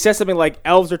 He says something like,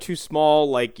 elves are too small,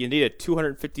 like you need a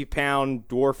 250-pound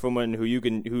dwarf woman who you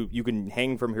can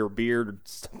hang from her beard or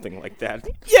something like that.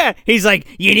 Yeah, he's like,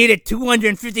 you need a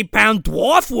 250-pound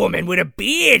dwarf woman with a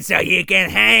beard so you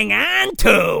can hang on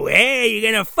to. Hey,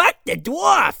 you're gonna fuck the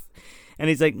dwarf. And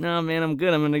he's like, no, man, I'm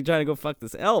good. I'm gonna try to go fuck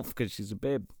this elf because she's a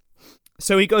babe.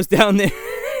 So he goes down there.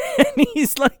 And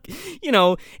he's like, you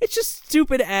know, it's just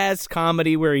stupid-ass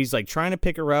comedy where he's like trying to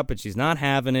pick her up and she's not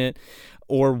having it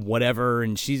or whatever.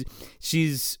 And she's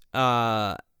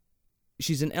an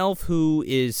elf who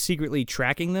is secretly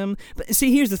tracking them. But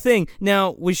see, here's the thing.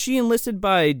 Now, was she enlisted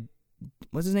by,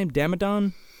 what's his name,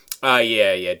 Damodon?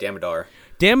 Yeah, Damodar.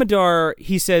 Damodar,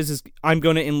 he says, I'm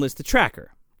going to enlist the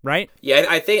tracker. Right? Yeah,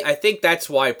 I think that's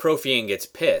why Profian gets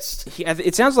pissed.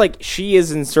 It sounds like she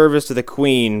is in service to the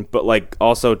queen, but like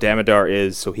also Damodar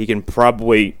is, so he can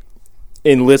probably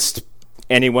enlist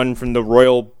anyone from the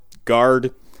royal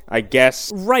guard, I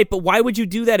guess. Right, but why would you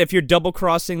do that if you're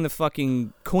double-crossing the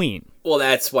fucking queen? Well,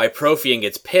 that's why Profian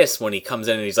gets pissed when he comes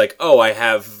in and he's like, oh, I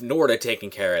have Norda taking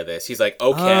care of this. He's like,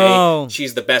 okay,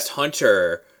 she's the best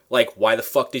hunter. Like, why the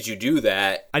fuck did you do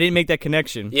that? I didn't make that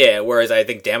connection. Yeah, whereas I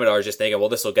think Damodar is just thinking, well,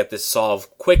 this will get this solved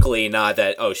quickly, not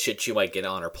that, oh shit, she might get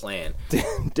on her plan.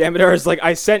 Damodar is like,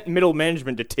 I sent middle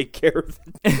management to take care of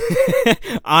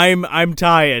it. I'm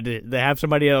tired. They have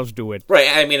somebody else do it. Right,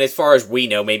 I mean, as far as we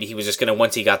know, maybe he was just gonna,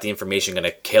 once he got the information,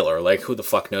 gonna kill her. Like, who the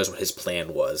fuck knows what his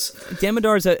plan was?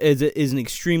 Damodar is an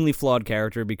extremely flawed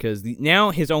character because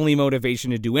now his only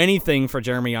motivation to do anything for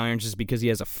Jeremy Irons is because he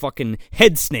has a fucking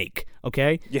head snake,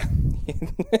 okay? Yeah.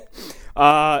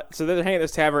 So they're hanging at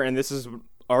this tavern, and this is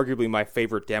arguably my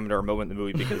favorite Damodar moment in the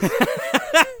movie because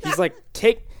he's like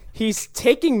he's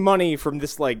taking money from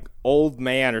this like old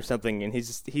man or something, and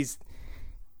he's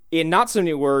in not so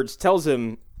many words tells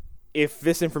him, if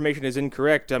this information is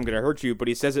incorrect, I'm gonna hurt you. But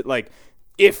he says it like,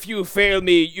 if you fail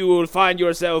me, you will find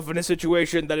yourself in a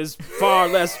situation that is far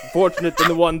less fortunate than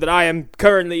the one that I am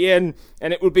currently in,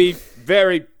 and it will be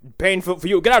very painful for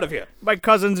you. Get out of here. My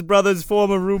cousin's brother's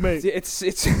former roommate.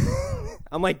 It's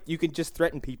I'm like, you can just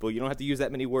threaten people. You don't have to use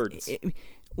that many words.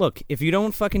 Look, if you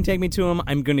don't fucking take me to him,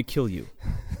 I'm gonna kill you.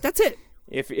 That's it.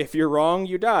 If you're wrong,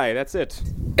 you die. That's it.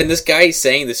 And this guy he's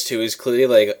saying this to is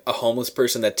clearly like a homeless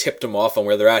person that tipped him off on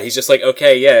where they're at. He's just like,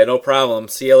 okay, yeah, no problem.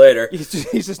 See you later. He's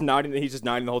just nodding. He's just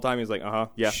nodding the whole time. He's like,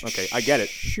 yeah, okay, I get it.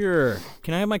 Sure.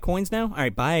 Can I have my coins now? All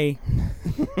right, bye.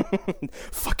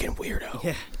 Fucking weirdo.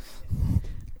 Yeah.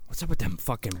 What's up with them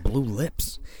fucking blue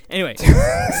lips? Anyway.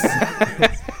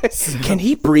 Can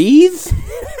he breathe?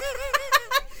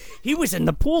 He was in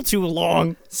the pool too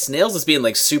long. Snails is being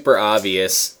like super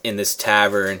obvious in this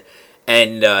tavern,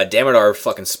 And Damodar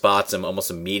fucking spots him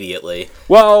almost immediately.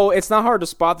 Well, it's not hard to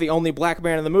spot the only black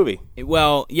man in the movie.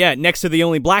 Well, yeah, next to the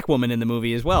only black woman in the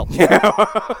movie as well.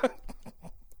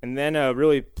 And then a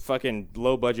really fucking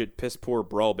low-budget, piss-poor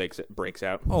brawl breaks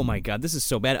out. Oh my god, this is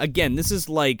so bad. Again, this is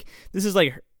like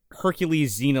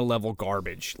Hercules Xena level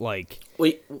garbage. Like,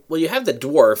 Well, you have the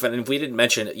dwarf, and we didn't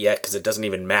mention it yet because it doesn't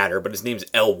even matter, but his name's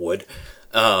Elwood.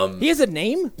 He has a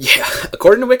name? Yeah,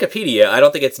 according to Wikipedia, I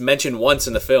don't think it's mentioned once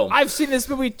in the film. I've seen this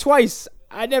movie twice.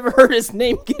 I never heard his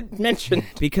name get mentioned.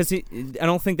 because I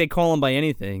don't think they call him by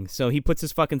anything. So he puts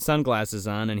his fucking sunglasses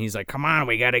on and he's like, "Come on,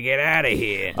 we gotta get out of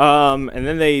here." And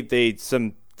then they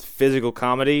some physical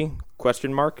comedy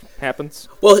happens.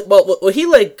 Well, he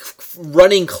like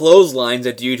running clotheslines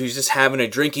at dude who's just having a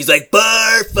drink. He's like,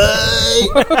 "Bar fight!"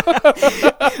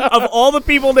 Of all the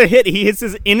people to hit, he hits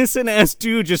this innocent ass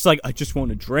dude just like, "I just want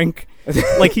to drink."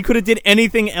 Like he could have did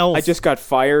anything else. I just got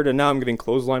fired and now I'm getting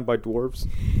clotheslined by dwarves.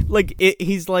 Like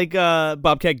he's like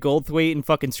Bobcat Goldthwait and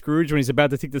fucking Scrooge when he's about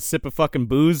to take the sip of fucking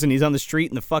booze and he's on the street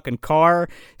in the fucking car,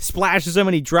 splashes him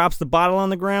and he drops the bottle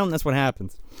on the ground. That's what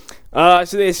happens.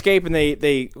 So they escape and they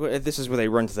this is where they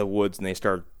run to the woods and they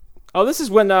start. Oh, this is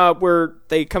when where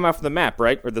they come out from the map,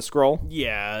 right, or the scroll.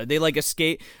 Yeah, they like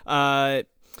escape. Marlon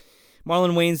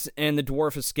Wayans and the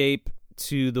dwarf escape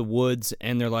to the woods,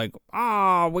 and they're like,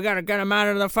 "Oh, we gotta get him out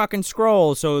of the fucking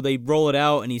scroll." So they roll it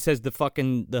out, and he says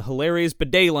the hilarious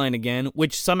bidet line again,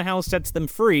 which somehow sets them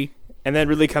free. And then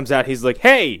Ridley comes out. He's like,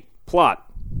 "Hey,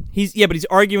 plot." But he's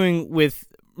arguing with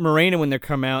Morena when they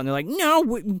come out, and they're like, "No,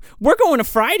 we're going to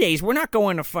Fridays. We're not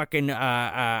going to fucking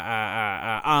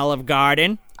Olive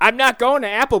Garden. I'm not going to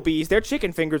Applebee's. Their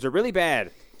chicken fingers are really bad."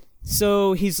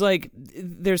 So he's like,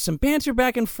 there's some banter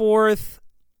back and forth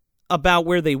about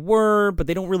where they were, but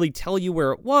they don't really tell you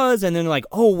where it was. And then they're like,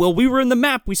 "Oh, well, we were in the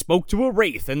map. We spoke to a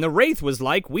wraith, and the wraith was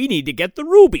like, we need to get the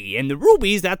ruby, and the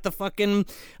ruby's at the fucking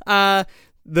the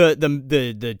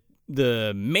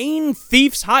main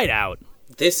thief's hideout."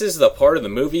 This is the part of the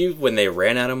movie when they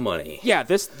ran out of money. Yeah,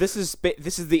 this is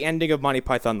the ending of Monty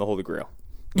Python and the Holy Grail,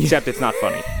 except it's not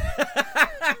funny.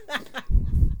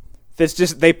 It's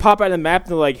just they pop out of the map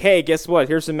and they're like, "Hey, guess what?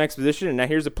 Here's some exposition, and now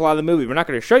here's the plot of the movie. We're not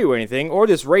going to show you anything, or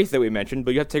this wraith that we mentioned,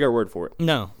 but you have to take our word for it."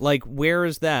 No, like, where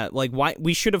is that? Like, why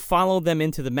we should have followed them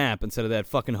into the map instead of that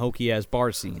fucking hokey ass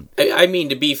bar scene. I mean,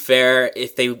 to be fair,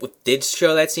 if they did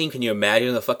show that scene, can you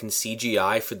imagine the fucking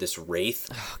CGI for this wraith?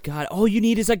 Oh, God, all you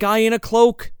need is a guy in a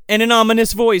cloak and an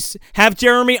ominous voice. Have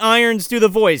Jeremy Irons do the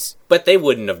voice. But they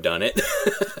wouldn't have done it.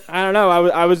 I don't know.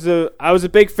 I was a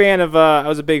big fan of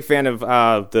the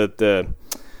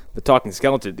talking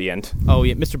skeleton at the end. Oh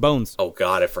yeah, Mr. Bones. Oh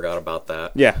God, I forgot about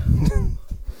that. Yeah.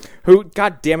 Who?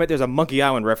 God damn it! There's a Monkey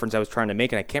Island reference I was trying to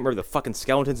make, and I can't remember the fucking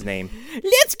skeleton's name.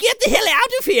 Let's get the hell out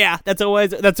of here.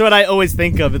 That's what I always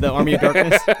think of, the Army of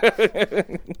Darkness.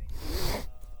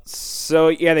 So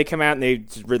yeah, they come out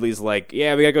and Ridley's like,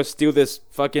 "Yeah, we gotta go steal this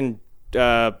fucking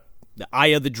the Eye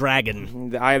of the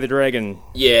Dragon." The Eye of the Dragon.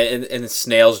 Yeah, and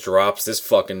Snails drops this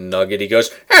fucking nugget. He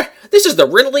goes, "This is the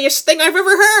riddliest thing I've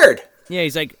ever heard." Yeah,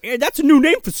 he's like, "That's a new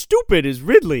name for stupid, is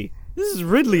Ridley. This is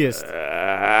Ridleyest."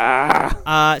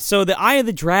 So the Eye of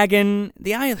the Dragon,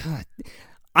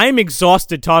 I'm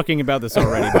exhausted talking about this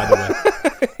already, by the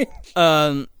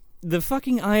way. The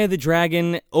fucking Eye of the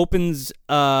Dragon opens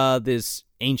this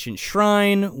ancient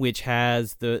shrine, which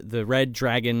has the red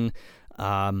dragon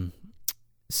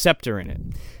scepter in it.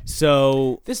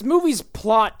 So this movie's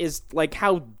plot is like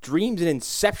how dreams and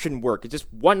Inception work. It's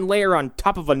just one layer on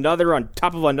top of another, on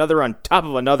top of another, on top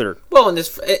of another. Well,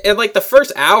 and like the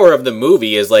first hour of the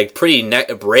movie is like pretty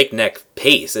breakneck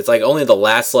pace. It's like only the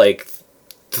last like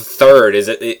third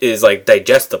is like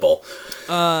digestible.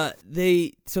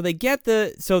 They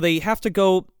have to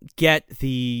go get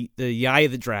the Eye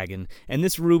of the Dragon, and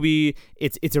this ruby,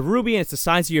 it's a ruby and it's the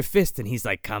size of your fist, and he's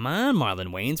like, "Come on, Marlon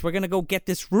Wayans, we're gonna go get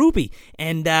this ruby,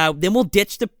 and then we'll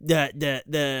ditch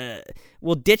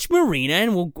we'll ditch Marina,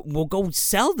 and we'll go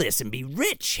sell this and be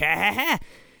rich." And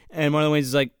Marlon Wayans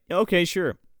is like, "Okay,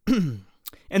 sure."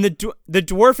 And the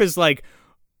dwarf is like,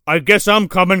 "I guess I'm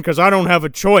coming because I don't have a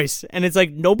choice." And it's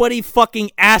like, nobody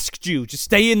fucking asked you. Just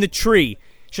stay in the tree.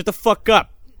 Shut the fuck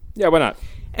up. Yeah, why not?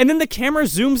 And then the camera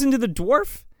zooms into the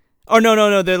dwarf. Oh,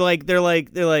 no. They're like,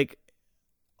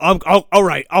 all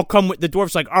right, I'll come with, the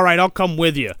dwarf's like, "All right, I'll come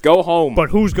with you. Go home. But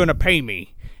who's going to pay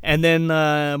me?" And then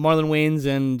Marlon Wayans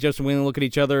and Justin Whalen look at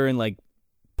each other and like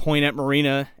point at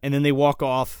Marina, and then they walk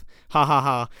off. Ha ha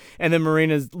ha. And then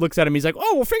Marina looks at him. He's like,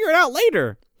 "Oh, we'll figure it out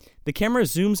later." The camera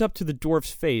zooms up to the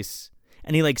dwarf's face,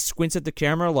 and he like squints at the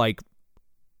camera like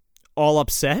all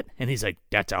upset, and he's like,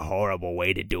 "That's a horrible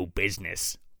way to do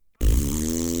business."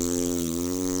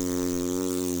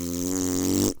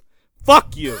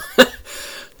 Fuck you.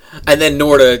 And then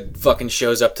Norda fucking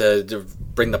shows up to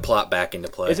bring the plot back into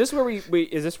play. Is this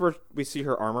where we see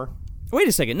her armor? Wait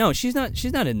a second. No, she's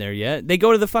not in there yet. They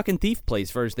go to the fucking thief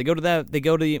place first. They go to that. They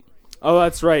go to the. Oh,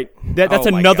 that's right. That's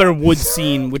Oh my another God. wood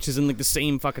scene, which is in like the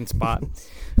same fucking spot.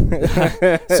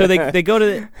 So they go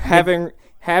to Having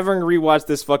rewatched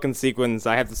this fucking sequence,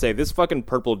 I have to say this fucking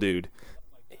purple dude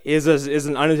is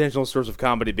an unintentional source of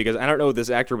comedy because I don't know what this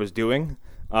actor was doing,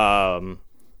 but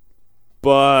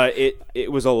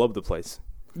it was all over the place.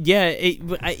 yeah.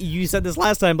 You said this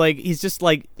last time. Like he's just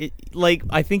like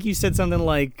I think you said something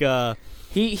like.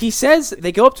 He says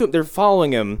they go up to him, they're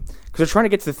following him because they're trying to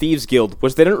get to the Thieves Guild,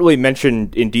 which they don't really mention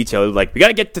in detail. They're like, we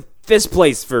gotta get to this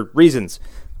place for reasons.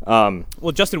 Well,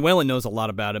 Justin Whalen knows a lot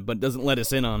about it, but doesn't let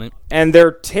us in on it. And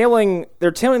they're tailing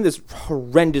this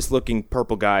horrendous looking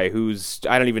purple guy who's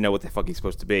I don't even know what the fuck he's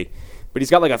supposed to be, but he's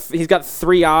got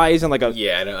 3 eyes and like a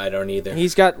Yeah, I don't either.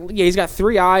 he's got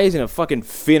 3 eyes and a fucking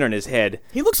fin on his head.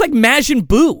 He looks like Majin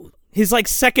Buu, his like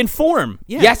second form.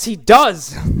 Yeah. Yes, he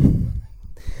does.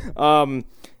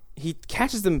 He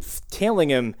catches them tailing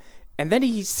him, and then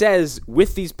he says,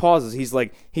 with these pauses, he's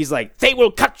like, they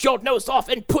will cut your nose off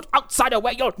and put outside of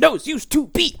where your nose used to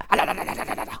be.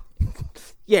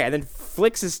 Yeah, and then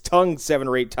flicks his tongue 7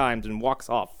 or 8 times and walks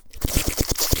off.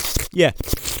 Yeah.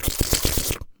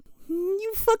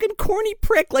 You fucking corny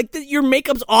prick! Like your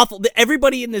makeup's awful.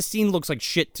 Everybody in this scene looks like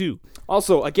shit too.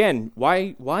 Also, again,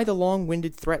 why the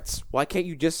long-winded threats? Why can't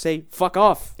you just say fuck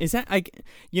off? Is that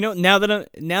now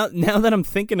that I'm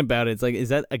thinking about it, it's like is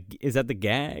that the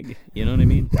gag? You know what I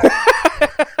mean?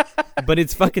 But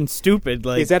it's fucking stupid.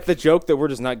 Like, Is that the joke that we're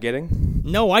just not getting?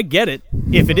 no, I get it.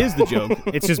 If it is the joke,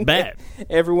 it's just bad.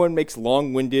 Everyone makes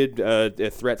long-winded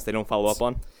threats they don't follow up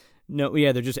on. No,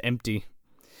 yeah, they're just empty.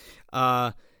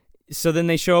 So then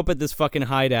they show up at this fucking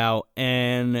hideout,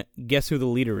 and guess who the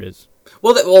leader is?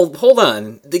 Well, hold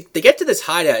on. They get to this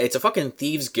hideout. It's a fucking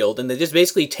thieves guild, and they just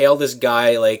basically tail this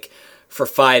guy like for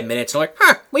 5 minutes. And they're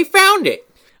like, we found it.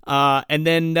 And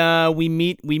then we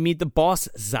meet the boss,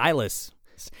 Xylus.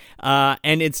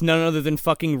 And it's none other than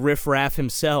fucking Riff Raff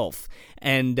himself.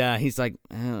 And he's like,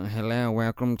 oh, hello,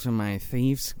 welcome to my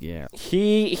thieves guild.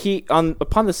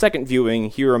 Upon the second viewing,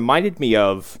 he reminded me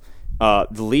of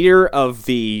the leader of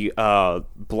the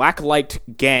Blacklight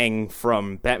gang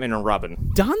from Batman and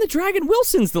Robin. Don the Dragon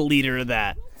Wilson's the leader of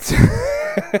that.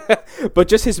 But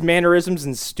just his mannerisms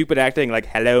and stupid acting, like,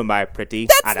 hello, my pretty.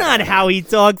 That's not how he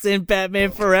talks in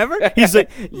Batman Forever. He's like,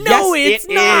 no, Yes, it's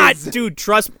it not. is. Dude,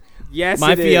 trust me. Yes,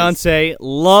 My it is. fiance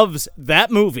loves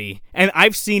that movie, and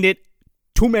I've seen it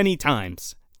too many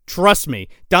times. Trust me.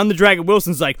 Don the Dragon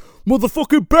Wilson's like,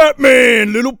 motherfucking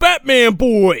Batman, little Batman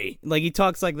boy. Like, he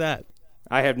talks like that.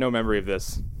 I have no memory of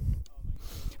this.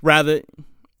 Rather,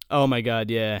 oh my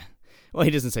god, yeah. Well,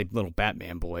 he doesn't say little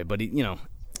Batman boy, but he,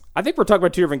 I think we're talking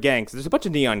about 2 different gangs. There's a bunch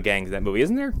of neon gangs in that movie,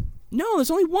 isn't there? No,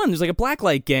 there's only one. There's like a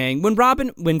Blacklight gang.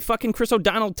 When fucking Chris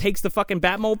O'Donnell takes the fucking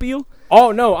Batmobile.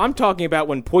 Oh, no, I'm talking about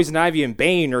when Poison Ivy and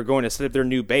Bane are going to set up their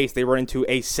new base, they run into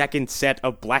a second set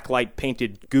of blacklight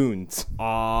painted goons.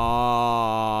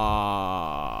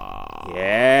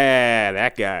 Yeah,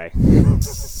 that guy.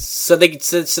 So they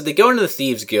go into the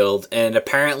thieves guild, and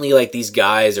apparently like these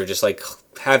guys are just like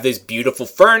have this beautiful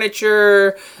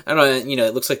furniture. I don't know,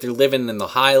 it looks like they're living in the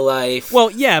high life. Well,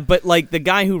 yeah, but like the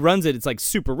guy who runs it, it's like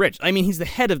super rich. I mean, he's the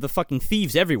head of the fucking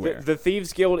thieves everywhere. The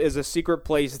Thieves Guild is a secret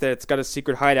place that's got a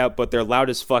secret hideout, but they're loud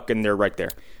as fuck and they're right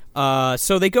there.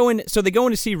 So they go in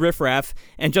to see Riff Raff,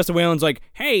 and Justin Whalen's like,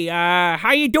 "Hey,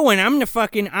 how you doing? I'm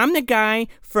the guy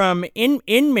from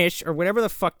Inmish or whatever the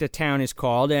fuck the town is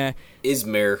called.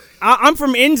 Izmir. I'm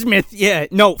from Innsmouth. Yeah,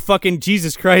 no, fucking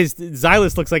Jesus Christ,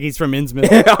 Xylus looks like he's from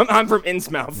Innsmouth. I'm from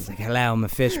Innsmouth. Like, hello, I'm a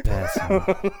fish person.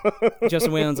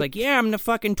 Justin Whalen's like, yeah, I'm the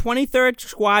fucking 23rd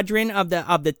Squadron of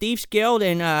the Thieves Guild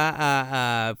and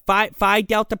Phi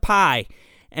Delta Pi.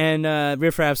 And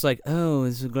Riff Raff's like, oh,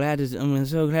 I'm so glad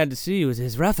to see you.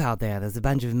 It's rough out there. There's a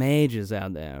bunch of mages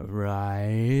out there,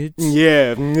 right?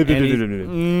 Yeah.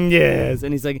 Yes.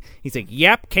 And he's like,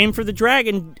 yep, came for the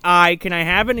dragon eye. Can I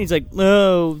have it? And he's like,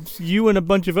 oh, you and a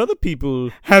bunch of other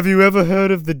people. Have you ever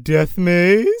heard of the Death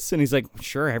Maze? And he's like,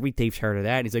 sure, every thief's heard of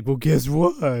that. And he's like, well, guess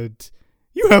what?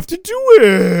 You have to do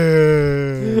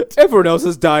it. Everyone else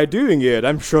has died doing it.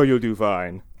 I'm sure you'll do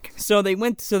fine. So they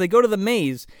go to the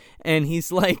maze, and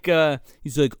he's like,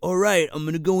 all right, I'm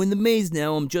gonna go in the maze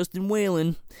now. I'm Justin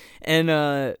Whalen,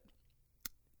 and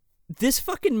this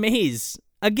fucking maze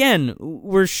again.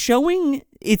 We're showing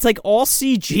it's like all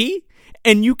CG,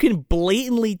 and you can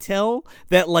blatantly tell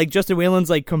that like Justin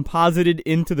Whalen's like composited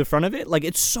into the front of it. Like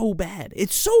it's so bad.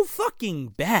 It's so fucking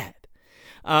bad.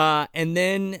 And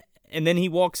then and then he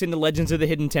walks into Legends of the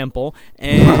Hidden Temple,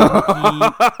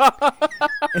 and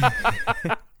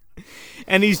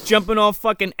and he's jumping off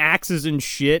fucking axes and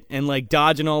shit, and like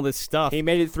dodging all this stuff. He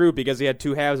made it through because he had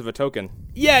 2 halves of a token.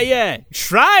 Yeah.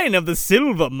 Shrine of the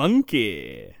Silver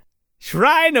Monkey.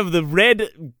 Shrine of the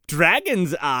Red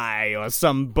Dragon's Eye, or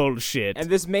some bullshit. And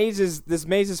this maze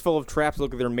is full of traps.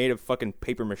 Look, they're made of fucking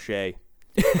paper mache.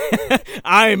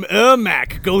 I'm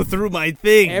Ermac. Go through my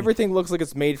thing. Everything looks like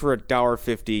it's made for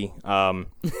 $1.50.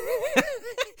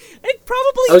 It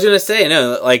probably. I was gonna say,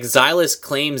 no, like Xylus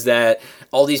claims that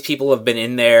all these people have been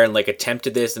in there and like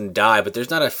attempted this and died, but there's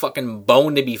not a fucking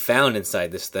bone to be found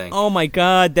inside this thing. Oh my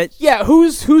god, Yeah,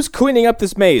 who's cleaning up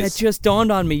this maze? that just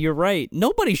dawned on me. You're right.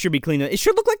 Nobody should be cleaning it. It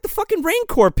should look like the fucking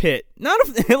Raincore pit. Not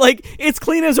like it's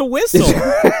clean as a whistle.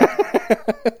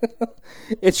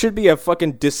 It should be a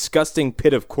fucking disgusting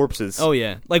pit of corpses. Oh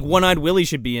yeah, like One-Eyed Willie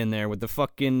should be in there with the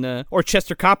fucking or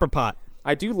Chester Copperpot.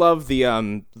 I do love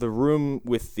the room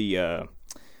with the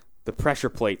pressure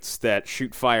plates that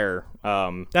shoot fire.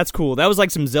 That's cool. That was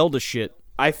like some Zelda shit.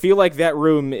 I feel like that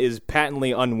room is patently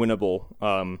unwinnable.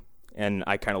 And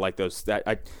I kind of like those.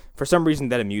 For some reason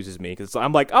that amuses me because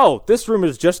I'm like, oh, this room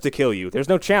is just to kill you. There's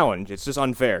no challenge. It's just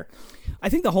unfair. I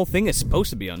think the whole thing is supposed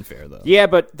to be unfair though. Yeah,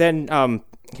 but then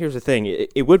here's the thing.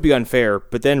 It would be unfair,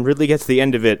 but then Ridley gets to the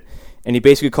end of it, and he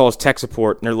basically calls tech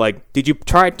support, and they're like, did you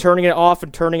try turning it off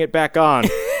and turning it back on?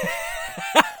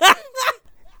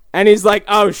 And he's like,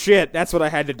 oh, shit, that's what I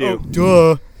had to do.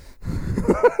 Duh.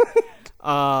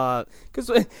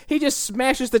 Because he just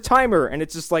smashes the timer, and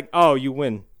it's just like, oh, you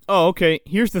win. Oh, okay.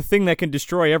 Here's the thing that can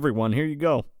destroy everyone. Here you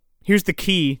go. Here's the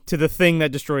key to the thing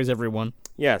that destroys everyone.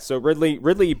 Yeah, so Ridley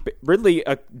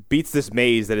beats this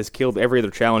maze that has killed every other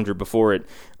challenger before it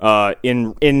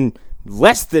in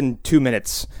less than 2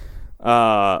 minutes.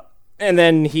 And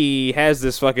then he has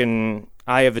this fucking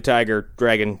Eye of the Tiger,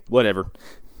 dragon, whatever.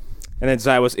 And then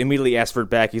Xylus immediately asks for it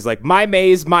back. He's like, my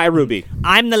maze, my ruby.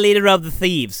 I'm the leader of the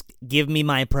thieves. Give me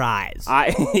my prize.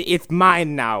 It's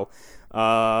mine now.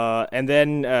 And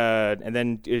then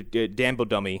Dambo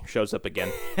Dummy shows up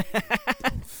again.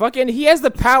 Fucking, he has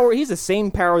the power. He's the same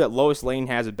power that Lois Lane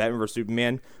has in Batman vs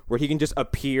Superman, where he can just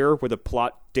appear where the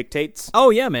plot dictates.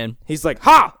 Oh yeah, man. He's like,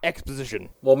 ha! Exposition.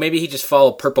 Well, maybe he just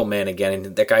followed Purple Man again,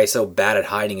 and that guy is so bad at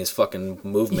hiding his fucking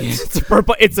movements. It's a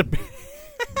purple. It's a.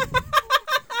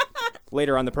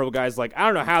 Later on, the purple guy's like, I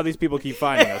don't know how these people keep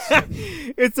finding us.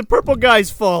 It's the purple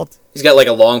guy's fault. He's got like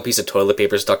a long piece of toilet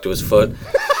paper stuck to his foot.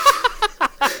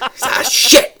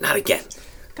 Shit! Not again.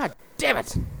 God damn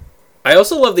it. I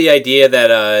also love the idea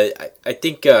that I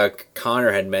think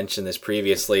Connor had mentioned this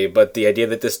previously, but the idea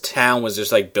that this town was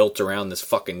just like built around this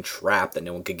fucking trap that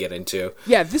no one could get into.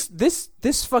 Yeah, this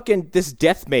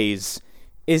death maze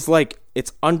is like,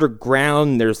 it's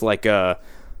underground. There's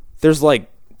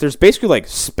basically like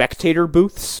spectator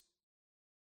booths.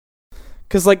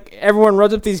 Cause like everyone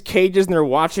runs up these cages and they're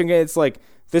watching it. It's like,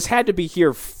 this had to be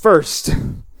here first.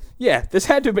 Yeah, this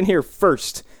had to have been here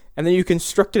first. And then you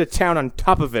constructed a town on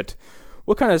top of it.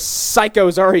 What kind of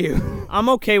psychos are you? I'm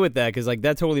okay with that because like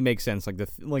that totally makes sense. Like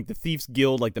the Thieves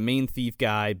Guild, like the main thief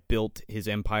guy built his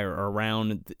empire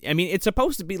around. I mean, it's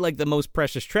supposed to be like the most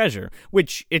precious treasure,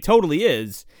 which it totally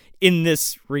is in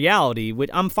this reality. Which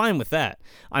I'm fine with that.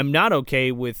 I'm not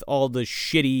okay with all the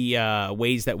shitty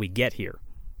ways that we get here.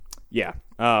 Yeah.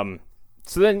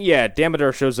 So then, yeah,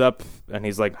 Damodar shows up and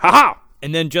he's like, "Ha ha!"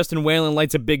 And then Justin Whalen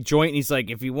lights a big joint, and he's like,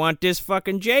 if you want this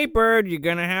fucking Jaybird, you're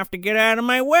gonna have to get out of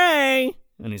my way.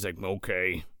 And he's like,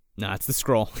 okay. Nah, it's the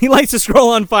scroll. He lights the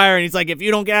scroll on fire, and he's like, if you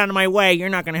don't get out of my way, you're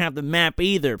not gonna have the map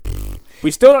either.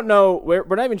 We still don't know, we're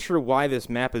not even sure why this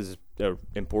map is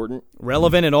important.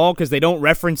 Relevant at all, because they don't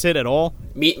reference it at all.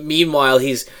 Meanwhile,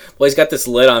 he's got this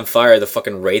lit on fire, the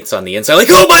fucking wraiths on the inside, like,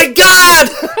 oh my god!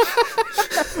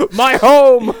 My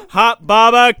home! Hot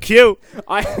barbecue!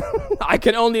 I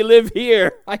can only live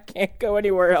here. I can't go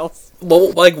anywhere else.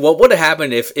 Well, like, what would have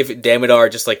happened if Damodar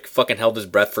just, like, fucking held his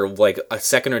breath for, like, a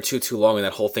second or two too long and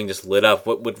that whole thing just lit up?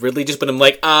 What would Ridley just been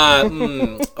like,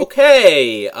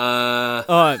 okay,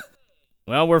 well,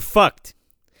 we're fucked.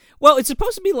 Well, it's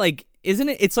supposed to be like, isn't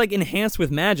it? It's like enhanced with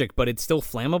magic, but it's still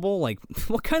flammable? Like,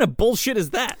 what kind of bullshit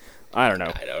is that? I don't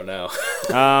know. I don't know.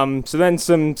 So then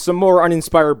some more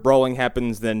uninspired brawling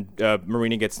happens. Then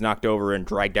Marina gets knocked over and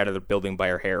dragged out of the building by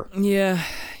her hair. Yeah.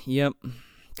 Yep.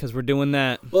 Because we're doing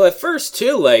that. Well, at first,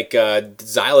 too, like,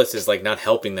 Xylus is, like, not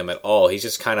helping them at all. He's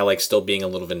just kind of, like, still being a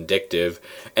little vindictive.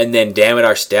 And then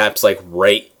Damodar steps, like,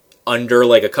 right under,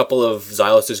 like, a couple of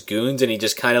Xylus's goons, and he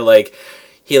just kind of, like,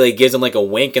 he, like, gives them, like, a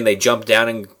wink, and they jump down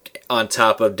and on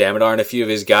top of Damodar and a few of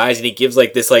his guys, and he gives,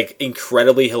 like, this, like,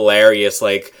 incredibly hilarious,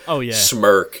 like, oh, yeah.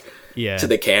 smirk. Yeah. to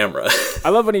the camera. I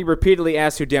love when he repeatedly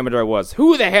asks who Damodar was.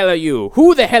 Who the hell are you?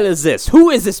 Who the hell is this? Who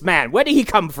is this man? Where did he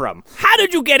come from? How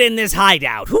did you get in this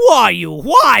hideout? Who are you?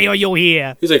 Why are you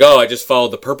here? He's like, oh, I just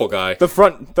followed the purple guy. The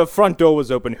front door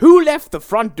was open. Who left the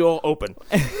front door open?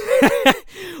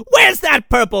 Where's that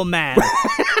purple man?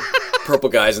 Purple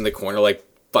guy's in the corner, like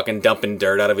fucking dumping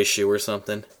dirt out of his shoe or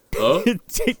something. Huh?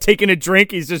 Taking a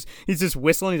drink, he's just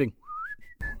whistling. He's like,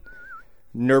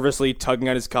 Nervously tugging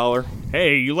at his collar.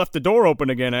 "Hey, you left the door open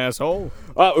again, asshole."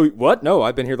 What? No,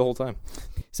 I've been here the whole time.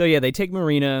 So yeah, they take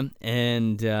Marina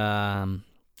and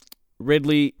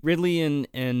Ridley and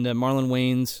Marlon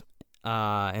Wayans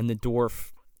and the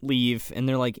dwarf leave, and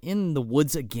they're like in the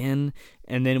woods again.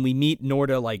 And then we meet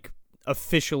Norda like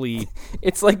officially.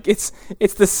 It's like it's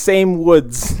the same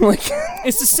woods. Like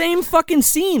it's the same fucking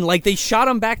scene. Like they shot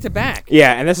them back to back.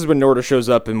 Yeah, and this is when Norda shows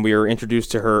up, and we are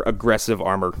introduced to her aggressive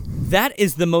armor. That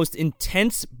is the most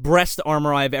intense breast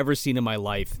armor I've ever seen in my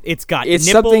life. It's got It's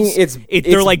nipples. something. They're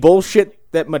They're like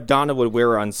bullshit that Madonna would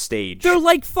wear on stage. They're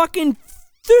like fucking.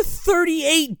 They're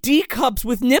 38 D cups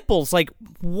with nipples. Like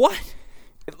what?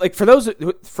 Like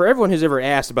for everyone who's ever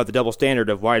asked about the double standard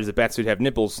of why does the batsuit have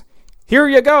nipples, here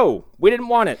you go. We didn't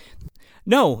want it.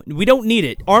 No, we don't need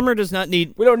it. Armor does not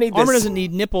need. We don't need armor. this. Doesn't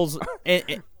need nipples.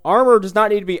 Armor does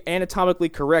not need to be anatomically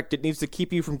correct. It needs to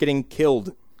keep you from getting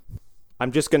killed.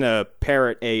 I'm just gonna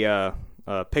parrot a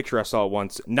picture I saw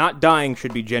once. Not dying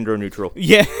should be gender neutral.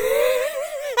 Yeah.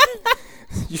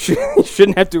 You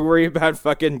shouldn't have to worry about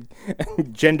fucking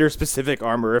gender-specific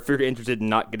armor if you're interested in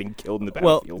not getting killed in the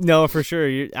battlefield. Well, no, for sure.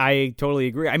 I totally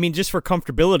agree. I mean, just for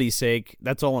comfortability's sake,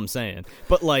 that's all I'm saying.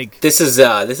 But like, This is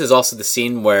also the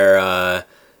scene where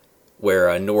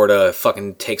Norda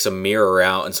fucking takes a mirror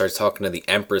out and starts talking to the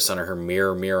Empress on her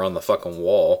mirror on the fucking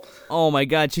wall. oh my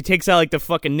god, she takes out like the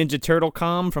fucking Ninja Turtle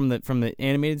comm from the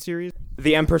animated series.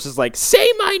 The Empress is like, say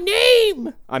my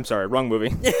name! I'm sorry, wrong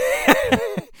movie.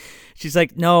 She's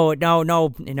like, no. Well,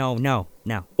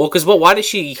 because why did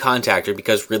she contact her?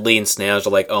 Because Ridley and Snails are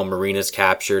like, oh, Marina's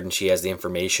captured and she has the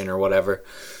information or whatever.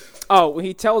 Oh,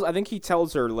 I think he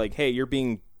tells her like, hey, you're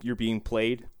being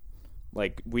played.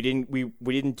 Like we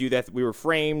didn't do that. We were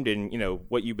framed, and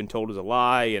what you've been told is a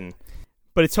lie. And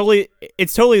But it's totally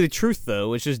the truth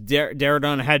though. It's just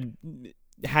Daradon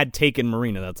had taken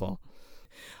Marina. That's all.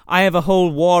 I have a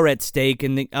whole war at stake,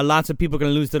 and lots of people are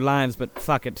going to lose their lives, but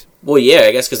fuck it. Well, yeah,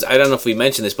 I guess because I don't know if we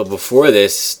mentioned this, but before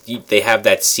this, they have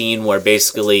that scene where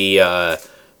basically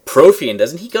Profian,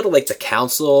 doesn't he go to like the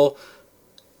council,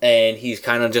 and he's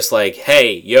kind of just like,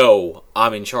 hey, yo,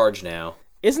 I'm in charge now.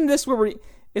 Isn't this where we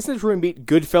meet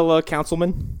Goodfella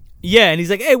Councilman? Yeah, and he's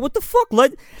like, hey, what the fuck?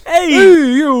 Hey,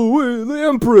 you, the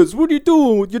Empress, what are you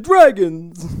doing with your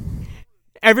dragons?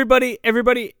 Everybody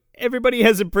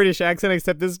has a British accent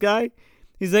except this guy.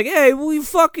 He's like, hey, we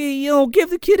fucking, give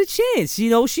the kid a chance.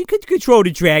 She could control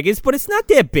the dragons, but it's not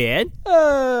that bad.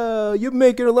 You're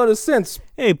making a lot of sense.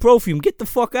 Hey, Profium, get the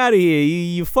fuck out of here.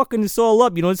 You fucking this all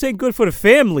up. This ain't good for the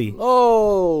family.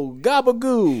 Oh,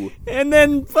 gabagoo. And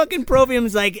then fucking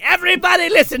Profium's like, everybody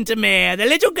listen to me. The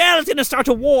little girl's gonna start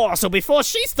a war, so before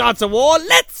she starts a war,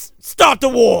 let's start the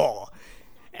war.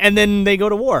 And then they go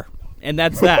to war. And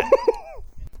that's that.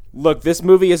 Look, this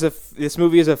movie is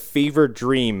a fever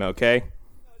dream, okay?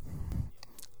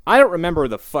 I don't remember where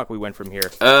the fuck we went from here.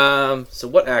 So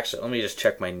what actually, let me just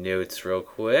check my notes real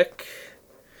quick.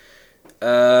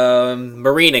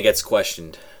 Marina gets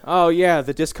questioned. Oh yeah,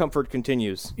 the discomfort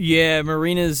continues. Yeah,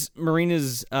 Marina's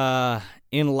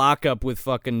in lockup with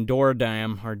fucking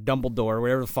Doradam or Dumbledore,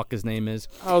 whatever the fuck his name is.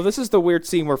 Oh, this is the weird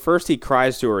scene where first he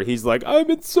cries to her. He's like, I'm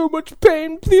in so much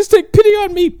pain. Please take pity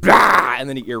on me. Blah! And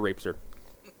then he ear rapes her.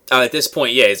 At this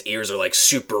point, yeah, his ears are like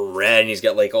super red, and he's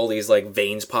got like all these like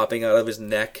veins popping out of his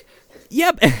neck.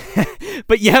 Yep,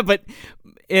 but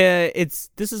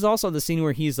this is also the scene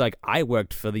where he's like, I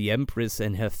worked for the Empress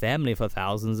and her family for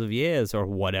thousands of years or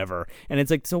whatever, and it's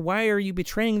like, so why are you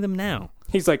betraying them now?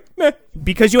 He's like, meh.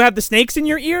 Because you have the snakes in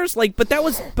your ears, but that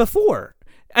was before.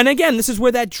 And again, this is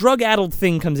where that drug-addled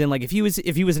thing comes in. Like, if he was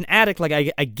an addict, like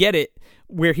I get it,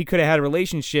 where he could have had a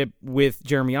relationship with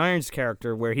Jeremy Irons'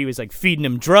 character, where he was like feeding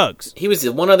him drugs. He was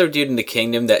the one other dude in the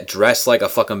kingdom that dressed like a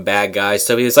fucking bad guy.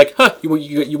 So he was like, "Huh, you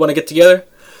want to get together?"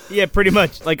 Yeah, pretty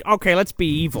much. Like, okay, let's be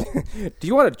evil. Do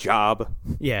you want a job?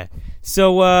 Yeah.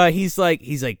 So he's like,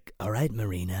 all right,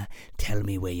 Marina, tell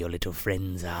me where your little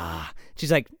friends are.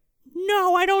 She's like,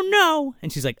 no, I don't know.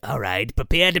 And she's like, all right,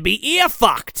 prepare to be ear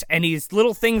fucked. And these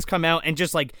little things come out and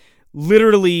just like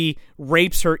literally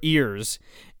rapes her ears.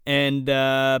 And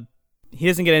he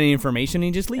doesn't get any information.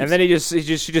 He just leaves. And then she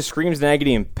just screams in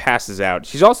agony and passes out.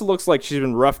 She also looks like she's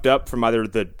been roughed up from either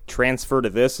the transfer to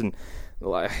this, and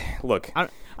Look, I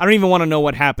don't even want to know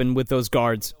what happened with those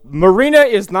guards. Marina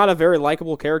is not a very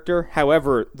likable character.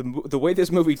 However, the way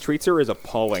this movie treats her is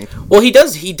appalling. Well, he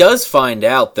does find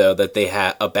out though that they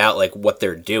about like what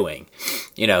they're doing.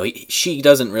 You know, she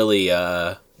doesn't really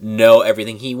know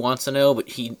everything he wants to know, but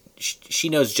she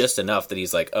knows just enough that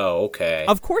he's like, oh, okay.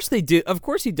 Of course they do. Of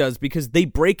course he does, because they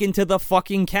break into the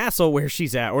fucking castle where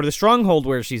she's at, or the stronghold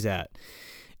where she's at,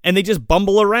 and they just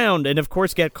bumble around, and of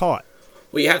course get caught.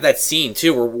 Well, you have that scene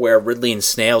too where Ridley and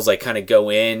Snails like kind of go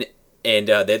in and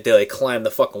they like climb the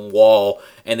fucking wall,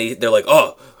 and they're like,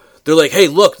 hey,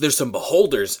 look, there's some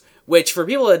beholders. Which, for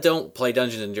people that don't play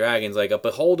Dungeons and Dragons, like, a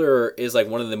beholder is like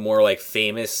one of the more like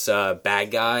famous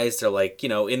bad guys. They're like, you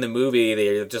know, in the movie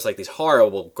they're just like these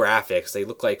horrible graphics. They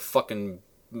look like fucking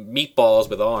meatballs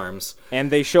with arms. And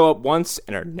they show up once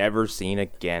and are never seen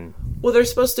again. Well, they're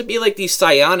supposed to be like these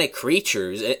psionic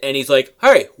creatures, and he's like,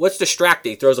 hey, let's distract it.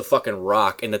 He throws a fucking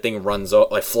rock, and the thing runs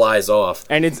off, like flies off.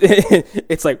 And it's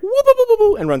like, whoop, whoop, whoop,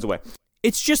 whoop, and runs away.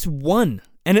 It's just one,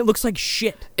 and it looks like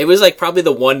shit. It was like probably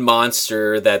the one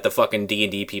monster that the fucking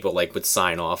D&D people like would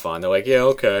sign off on. They're like, yeah,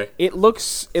 okay. It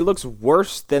looks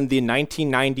worse than the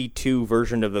 1992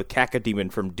 version of the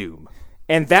Cacodemon from Doom.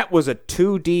 And that was a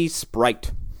 2D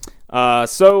sprite.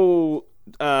 So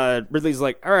Ridley's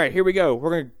like, all right, here we go.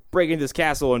 We're going to break into this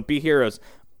castle and be heroes.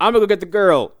 I'm going to go get the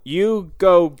girl. You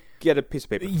go get a piece of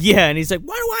paper. Yeah, and he's like,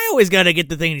 why do I always got to get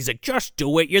the thing? And he's like, just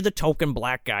do it. You're the token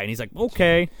black guy. And he's like,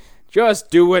 okay.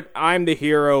 Just do it. I'm the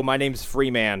hero. My name's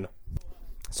Freeman.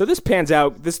 So this pans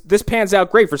out. This pans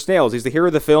out great for Snails. He's the hero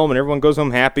of the film, and everyone goes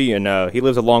home happy, and he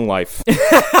lives a long life.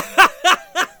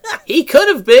 He could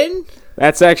have been.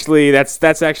 That's actually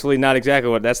not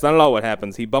exactly that's not at all what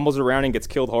happens. He bumbles around and gets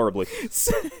killed horribly.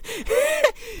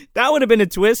 That would have been a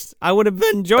twist. I would have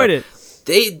enjoyed it.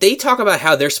 They talk about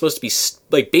how they're supposed to be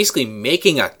like basically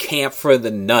making a camp for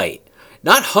the night,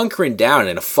 not hunkering down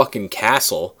in a fucking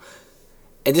castle.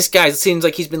 And this guy seems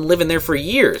like he's been living there for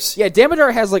years. Yeah,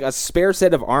 Damodar has like a spare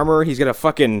set of armor. He's got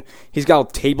a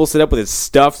table set up with his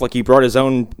stuff. Like he brought his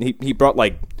own. He brought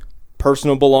like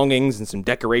personal belongings and some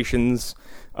decorations.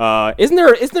 Isn't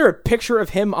there a picture of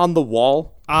him on the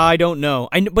wall? I don't know.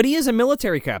 But he is a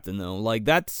military captain, though. Like,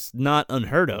 that's not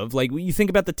unheard of. Like, you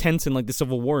think about the tents in, like, the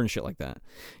Civil War and shit like that.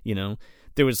 You know?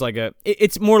 There was, like,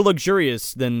 it's more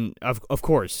luxurious than, of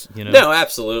course, you know? No,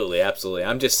 absolutely.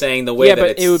 I'm just saying the way that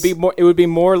it's... Yeah, but it would be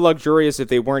more luxurious if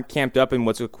they weren't camped up in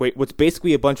what's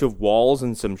basically a bunch of walls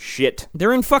and some shit.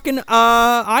 They're in fucking,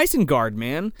 Isengard,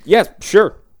 man. Yes,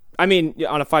 sure. I mean,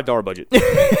 on a $5 budget.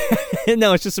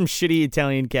 No, it's just some shitty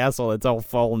Italian castle that's all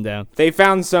fallen down. They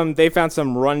found some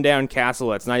rundown castle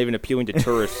that's not even appealing to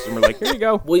tourists, and we're like, here you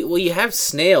go. Well, you have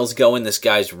Snails go in this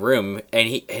guy's room, and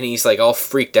he's like all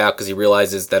freaked out because he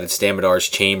realizes that it's Damodar's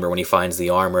chamber when he finds the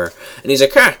armor, and he's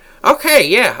like, okay,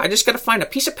 yeah, I just gotta find a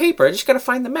piece of paper. I just gotta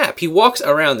find the map. He walks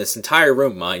around this entire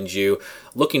room, mind you,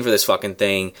 looking for this fucking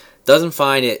thing. Doesn't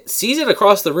find it. Sees it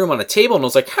across the room on a table, and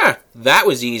was like, that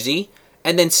was easy.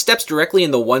 And then steps directly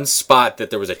in the one spot that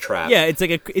there was a trap. Yeah, it's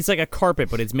like a carpet,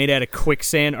 but it's made out of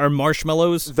quicksand or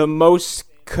marshmallows. The most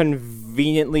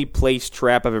conveniently placed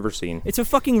trap I've ever seen. It's a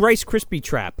fucking Rice Krispie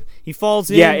trap. He falls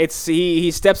in. Yeah,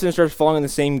 he steps in and starts falling in the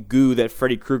same goo that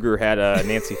Freddy Krueger had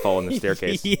Nancy fall in the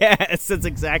staircase. Yes, that's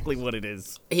exactly what it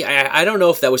is. Yeah, I don't know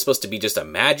if that was supposed to be just a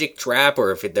magic trap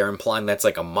or if they're implying that's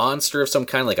like a monster of some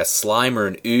kind, like a slime or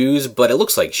an ooze, but it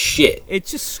looks like shit.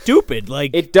 It's just stupid.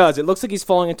 Like, it does. It looks like he's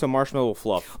falling into marshmallow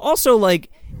fluff. Also, like,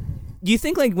 do you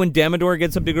think, like, when Damodar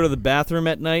gets up to go to the bathroom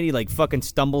at night, he, like, fucking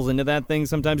stumbles into that thing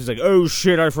sometimes? He's like, oh,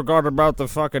 shit, I forgot about the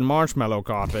fucking marshmallow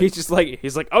carpet. He's like,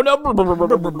 oh,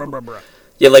 no.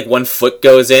 Yeah, like, one foot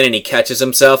goes in and he catches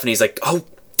himself and he's like, oh,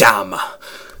 damn.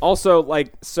 Also,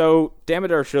 like, so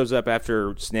Damodar shows up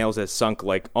after Snails has sunk,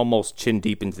 like, almost chin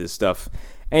deep into this stuff.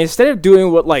 And instead of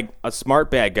doing what, like, a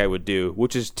smart bad guy would do,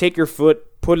 which is take your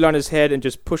foot, put it on his head, and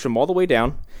just push him all the way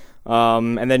down,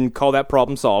 and then call that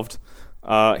problem solved,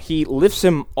 he lifts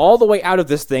him all the way out of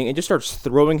this thing and just starts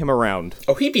throwing him around.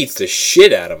 Oh, he beats the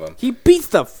shit out of him. He beats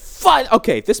the fun.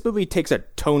 Okay, this movie takes a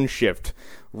tone shift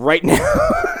right now.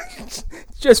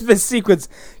 Just this sequence,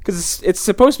 because it's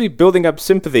supposed to be building up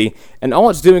sympathy, and all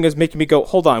it's doing is making me go,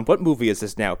 hold on, what movie is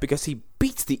this now? Because he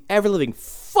beats the ever-living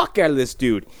fuck out of this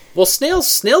dude. Well,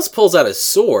 Snails pulls out his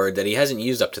sword that he hasn't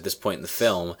used up to this point in the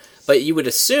film, but you would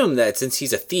assume that since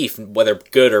he's a thief, whether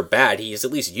good or bad, he has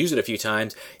at least used it a few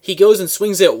times, he goes and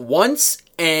swings it once,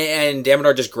 And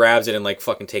Damodar just grabs it and like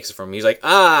fucking takes it from him. He's like,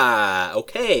 ah,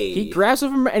 okay. He grabs it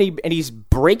from him and he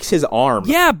breaks his arm.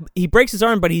 Yeah, he breaks his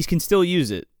arm, but he can still use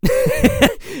it.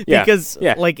 Because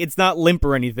like it's not limp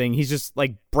or anything. He's just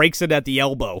like breaks it at the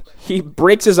elbow. He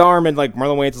breaks his arm and like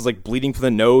Marlon Wayans is like bleeding from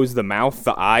the nose, the mouth,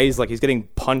 the eyes, like he's getting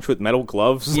punched with metal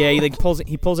gloves. Yeah, he like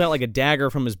pulls out like a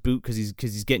dagger from his boot because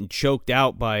he's getting choked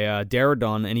out by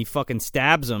Daradon, and he fucking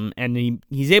stabs him, and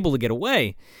he's able to get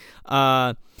away.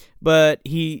 But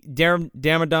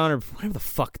Damodon, or whatever the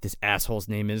fuck this asshole's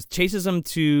name is, chases him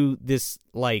to this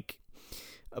like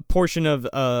a portion of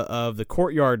the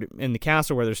courtyard in the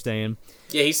castle where they're staying.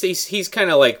 Yeah, he's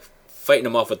kind of like fighting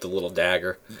him off with the little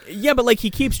dagger. Yeah, but like he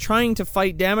keeps trying to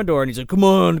fight Damodar, and he's like, "Come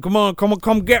on,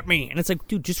 come get me!" And it's like,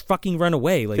 dude, just fucking run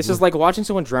away. Like this is like watching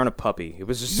someone drown a puppy. It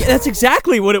was just that's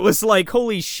exactly what it was like.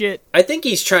 Holy shit! I think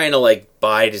he's trying to like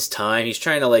bide his time. He's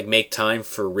trying to like make time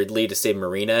for Ridley to save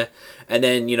Marina, and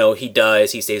then he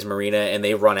does. He saves Marina, and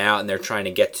they run out, and they're trying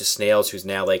to get to Snails, who's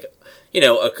now like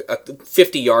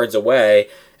 50 yards away.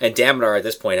 And Damodar at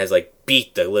this point has like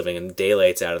beat the living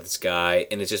daylights out of this guy,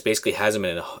 and it just basically has him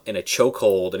in a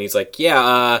chokehold. And he's like,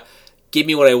 "Yeah, give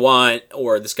me what I want,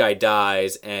 or this guy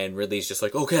dies." And Ridley's just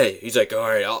like, "Okay." He's like, "All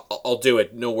right, I'll do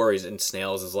it. No worries." And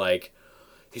Snails is like,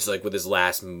 he's like with his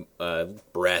last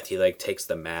breath, he like takes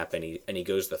the map and he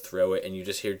goes to throw it, and you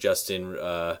just hear Justin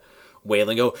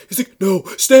wailing, he's like, "No,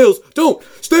 Snails, don't,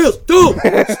 Snails, don't,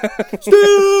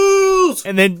 Snails!"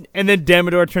 And then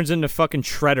Damodar turns into fucking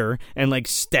Shredder and like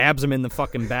stabs him in the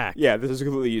fucking back. Yeah, this is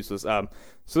completely useless.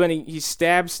 So then he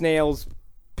stabs Snails,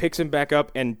 picks him back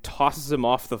up, and tosses him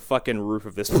off the fucking roof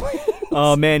of this place.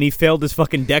 Oh man, he failed his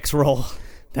fucking dex roll.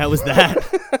 That was that.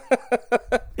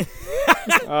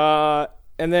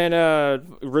 And then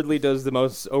Ridley does the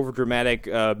most overdramatic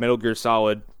Metal Gear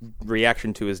Solid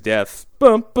reaction to his death.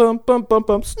 Bum, bum, bum, bum,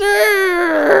 bum,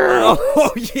 Snails!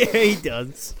 Oh, yeah, he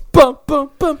does. Bum, bum,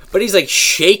 bum. But he's like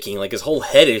shaking, like his whole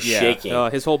head is shaking.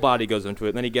 His whole body goes into it,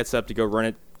 and then he gets up to go run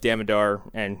at Damodar,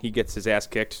 and he gets his ass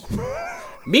kicked.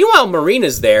 Meanwhile,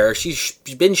 Marina's there. She's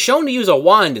been shown to use a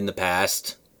wand in the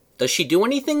past. Does she do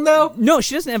anything, though? No,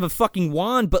 she doesn't have a fucking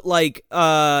wand, but, like,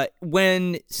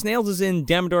 when Snails is in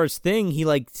Damodar's thing, he,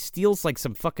 like, steals, like,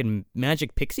 some fucking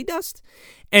magic pixie dust.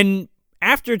 And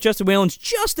after Justin Whalen's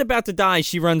just about to die,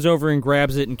 she runs over and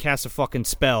grabs it and casts a fucking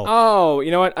spell. Oh,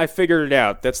 you know what? I figured it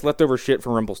out. That's leftover shit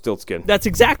from Rumpelstiltskin. That's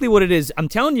exactly what it is. I'm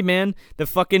telling you, man,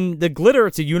 the glitter,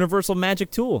 it's a universal magic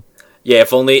tool. Yeah,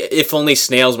 if only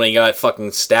Snails, when he got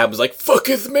fucking stabbed, was like,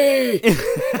 "Fucketh me!"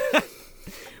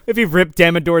 If he ripped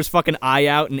Damodar's fucking eye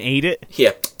out and ate it.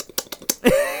 Yeah.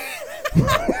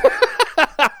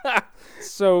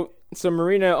 So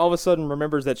Marina all of a sudden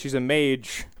remembers that she's a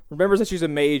mage.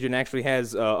 And actually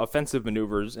has offensive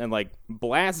maneuvers and like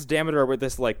blasts Damodar with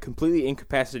this like completely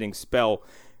incapacitating spell.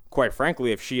 Quite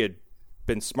frankly, if she had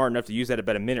been smart enough to use that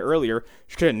about a minute earlier,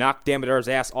 she could have knocked Damodar's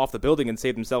ass off the building and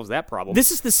saved themselves that problem. This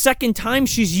is the second time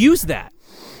she's used that.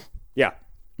 Yeah.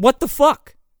 What the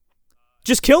fuck?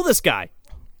 Just kill this guy.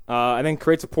 And then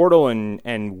creates a portal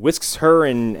and whisks her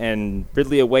and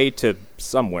Ridley away to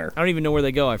somewhere. I don't even know where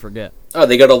they go. I forget. Oh,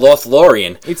 they go to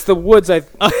Lothlorien. It's the woods. Yeah,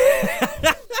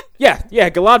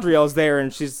 Galadriel's there,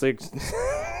 and she's like,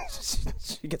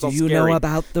 she gets all scary. Do you know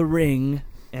about the ring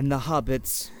and the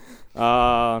hobbits?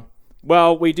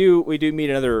 Well, we do meet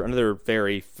another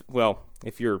very well.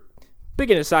 If you're big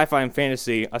into sci-fi and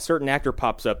fantasy, a certain actor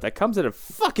pops up that comes out of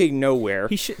fucking nowhere.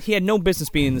 He had no business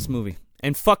being in this movie.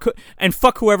 And fuck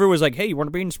whoever was like, "Hey, you want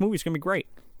to be in this movie? It's gonna be great."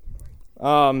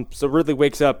 So Ridley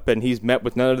wakes up and he's met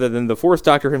with none other than the Force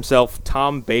Doctor himself,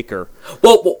 Tom Baker.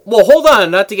 Well, hold on,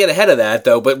 not to get ahead of that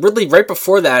though, but Ridley right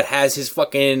before that has his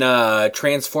fucking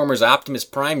Transformers Optimus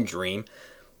Prime dream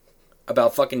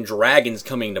about fucking dragons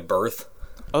coming to birth.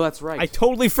 Oh, that's right. I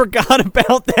totally forgot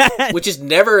about that. Which is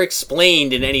never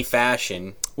explained in any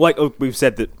fashion. Like we've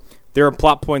said that there are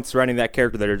plot points surrounding that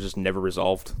character that are just never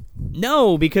resolved.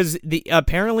 No, because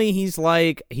apparently he's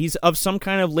of some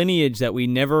kind of lineage that we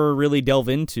never really delve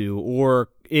into, or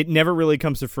it never really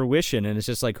comes to fruition, and it's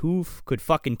just like, who could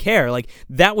fucking care? Like,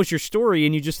 that was your story,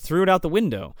 and you just threw it out the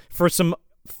window for some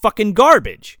fucking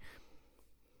garbage.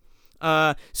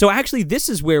 So actually, this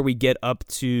is where we get up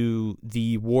to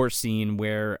the war scene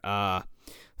where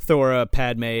Thora,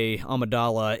 Padme,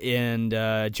 Amidala, and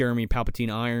Jeremy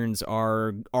Palpatine Irons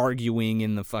are arguing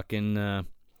in the fucking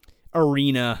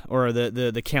arena or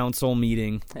the council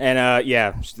meeting. And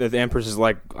the Empress is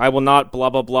like, "I will not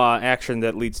blah blah blah action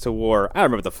that leads to war." I don't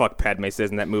remember what the fuck Padme says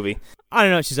in that movie. I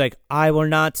don't know. She's like, "I will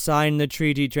not sign the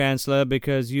treaty, Chancellor,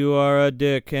 because you are a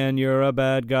dick and you're a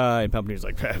bad guy." And Palpatine's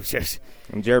like,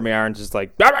 and Jeremy Irons is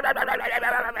like,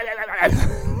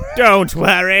 Don't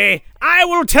worry. I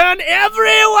will turn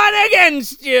everyone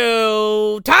against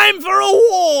you. Time for a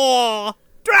war.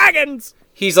 Dragons.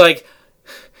 He's like,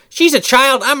 she's a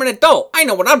child, I'm an adult. I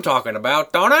know what I'm talking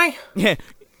about, don't I?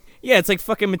 Yeah, it's like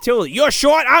fucking Matilda. You're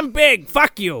short, I'm big.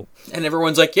 Fuck you. And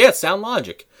everyone's like, yeah, sound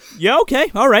logic. Yeah,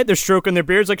 okay. All right. They're stroking their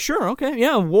beards like, sure, okay.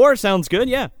 Yeah, war sounds good,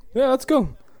 yeah. Yeah, let's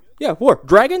go. Yeah, war.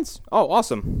 Dragons? Oh,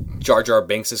 awesome. Jar Jar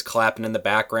Binks is clapping in the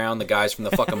background. The guys from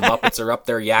the fucking Muppets are up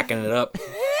there yakking it up.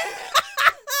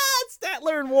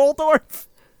 Statler and Waldorf.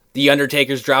 The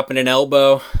Undertaker's dropping an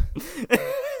elbow.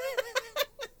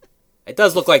 It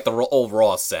does look like the old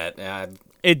Raw set.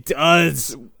 It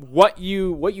does. What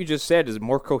you just said is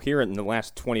more coherent in the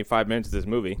last 25 minutes of this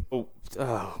movie.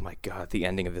 Oh my god, the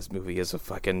ending of this movie is a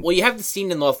fucking... Well, you have the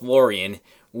scene in Lothlorien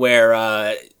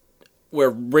where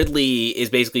Ridley is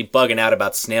basically bugging out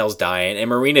about Snails dying, and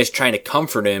Marina's trying to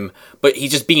comfort him, but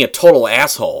he's just being a total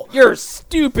asshole. You're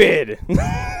stupid!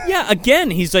 Yeah,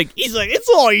 again, he's like, it's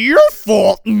all your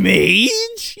fault,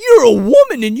 mage. You're a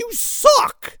woman and you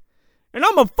suck. And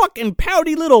I'm a fucking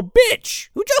pouty little bitch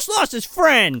who just lost his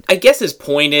friend. I guess his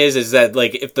point is that,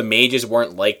 like, if the mages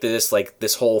weren't like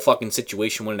this whole fucking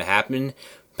situation wouldn't have happened.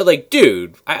 But, like,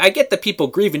 dude, I get that people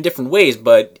grieve in different ways,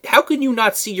 but how can you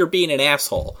not see you're being an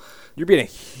asshole? You're being a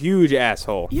huge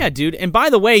asshole. Yeah, dude. And by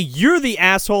the way, you're the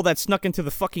asshole that snuck into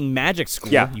the fucking magic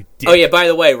school. Yeah. You dick. Oh, yeah, by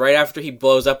the way, right after he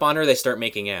blows up on her, they start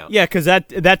making out. Yeah, because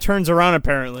that turns around,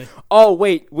 apparently. Oh,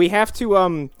 wait, we have to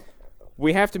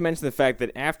mention the fact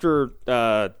that after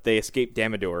they escape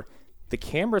Damodar, the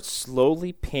camera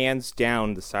slowly pans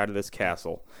down the side of this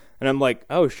castle. And I'm like,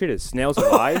 oh shit, is Snails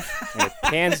alive? And it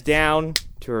pans down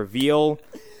to reveal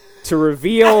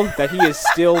that he is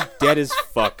still dead as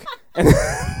fuck. And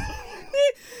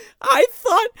I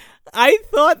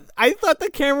thought the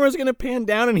camera was gonna pan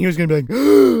down and he was gonna be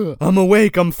like, I'm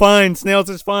awake, I'm fine, Snails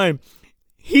is fine.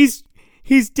 He's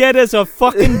dead as a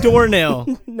fucking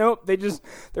doornail. Nope,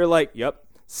 they're like, yep,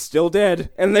 still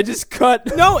dead, and they just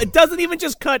cut. No, it doesn't even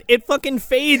just cut. It fucking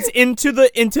fades into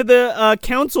the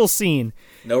council scene.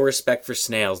 No respect for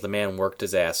Snails. The man worked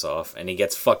his ass off, and he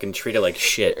gets fucking treated like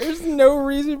shit. There's no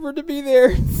reason for it to be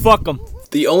there. Fuck him.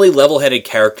 The only level-headed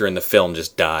character in the film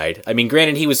just died. I mean,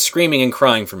 granted, he was screaming and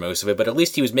crying for most of it, but at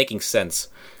least he was making sense.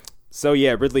 So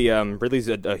yeah, Ridley's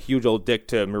a huge old dick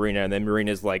to Marina, and then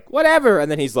Marina's like, whatever,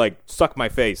 and then he's like, suck my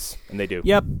face, and they do.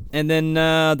 Yep, and then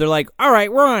they're like, all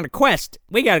right, we're on a quest.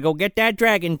 We gotta go get that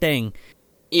dragon thing.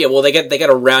 Yeah, well, they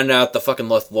gotta round out the fucking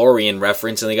Lothlorien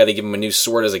reference, and they gotta give him a new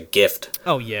sword as a gift.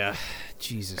 Oh yeah,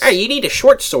 Jesus. Hey, you need a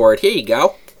short sword. Here you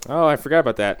go. Oh, I forgot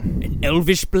about that. An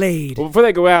elvish blade. Well, before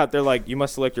they go out, they're like, you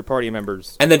must select your party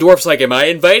members. And the dwarf's like, am I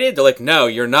invited? They're like, no,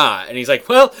 you're not. And he's like,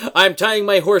 well, I'm tying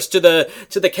my horse to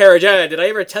the carriage. Did I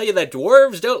ever tell you that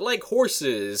dwarves don't like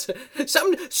horses?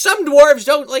 Some dwarves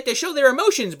don't like to show their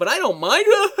emotions, but I don't mind.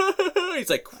 He's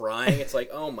like crying. It's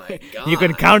like, oh my god. You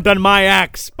can count on my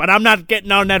axe, but I'm not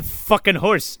getting on that fucking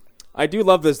horse. I do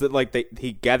love this, that like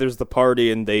he gathers the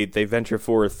party and they venture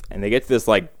forth and they get to this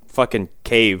like fucking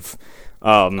cave.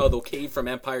 The cave from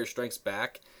Empire Strikes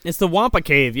Back. It's the Wampa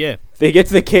Cave, yeah. They get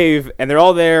to the cave and they're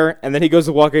all there, and then he goes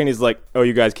to walk in and he's like, oh,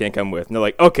 you guys can't come with. And they're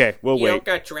like, okay, we'll You wait. don't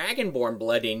got Dragonborn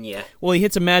blood in you. Well, he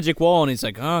hits a magic wall and he's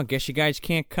like, oh, guess you guys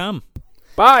can't come.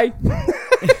 Bye.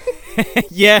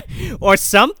 Yeah, or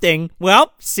something.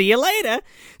 Well, see you later.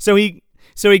 So he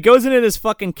goes into this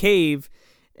fucking cave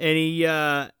and he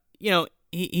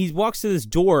he walks to this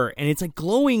door, and it's like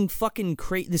glowing fucking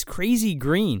this crazy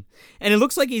green. And it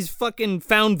looks like he's fucking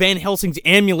found Van Helsing's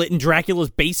amulet in Dracula's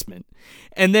basement.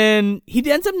 And then he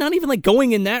ends up not even like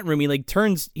going in that room. He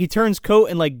turns coat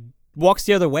and like walks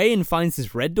the other way and finds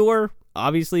this red door,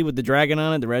 obviously with the dragon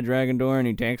on it, the red dragon door, and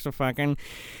he takes the fucking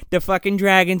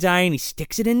dragon's eye and he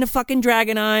sticks it in the fucking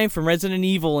dragon eye from Resident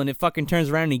Evil, and it fucking turns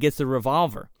around and he gets the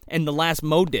revolver and the last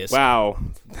Mo disc. Wow.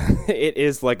 It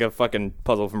is like a fucking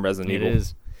puzzle from Resident Evil. It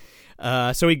is.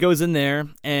 So he goes in there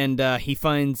and he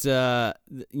finds the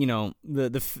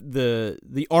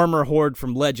armor horde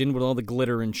from Legend with all the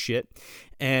glitter and shit,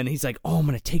 and he's like, oh, I'm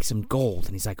gonna take some gold,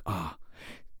 and he's like,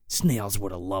 Snails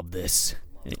would have loved this.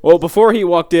 Well, before he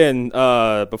walked in,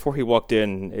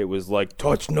 it was like,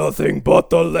 touch nothing but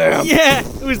the lamp. Yeah,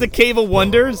 it was the Cave of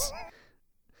Wonders.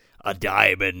 A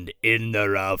diamond in the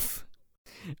rough.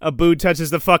 Abu touches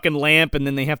the fucking lamp, and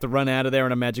then they have to run out of there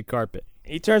on a magic carpet.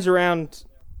 He turns around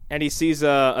and he sees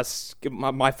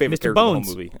my favorite Mr. character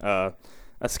Bones. in the whole movie.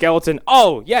 A skeleton.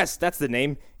 Oh, yes, that's the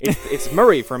name. It's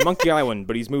Murray from Monkey Island,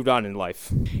 but he's moved on in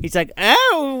life. He's like,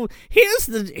 oh, here's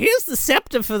the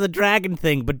scepter for the dragon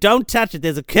thing, but don't touch it.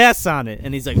 There's a curse on it.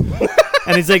 And he's like,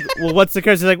 And he's like, well, what's the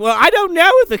curse? He's like, well, I don't know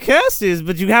what the curse is,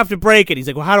 but you have to break it. He's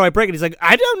like, well, how do I break it? He's like,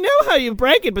 I don't know how you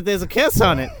break it, but there's a curse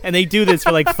on it. And they do this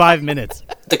for like 5 minutes.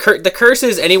 The curse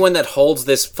is anyone that holds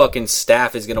this fucking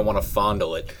staff is gonna want to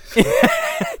fondle it.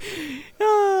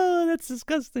 Oh, that's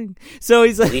disgusting. So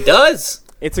he's like, He does.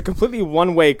 It's a completely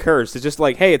one-way curse. It's just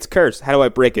like, hey, it's cursed. How do I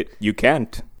break it? You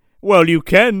can't. well, you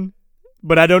can,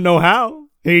 but I don't know how.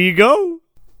 Here you go.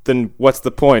 Then what's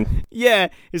the point? Yeah,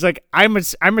 he's like, I'm a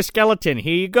skeleton.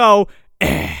 Here you go.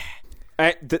 The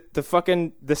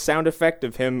sound effect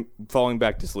of him falling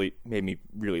back to sleep made me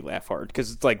really laugh hard,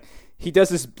 because it's like he does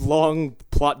this long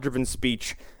plot-driven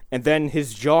speech, and then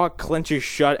his jaw clenches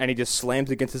shut, and he just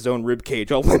slams against his own rib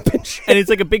cage, all limp and shit. And it's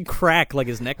like a big crack, like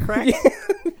his neck crack.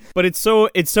 But it's so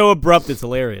abrupt, it's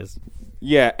hilarious.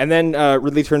 Yeah, and then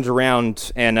Ridley turns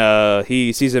around and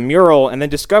he sees a mural, and then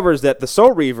discovers that the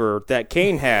Soul Reaver that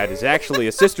Kane had is actually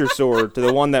a sister sword to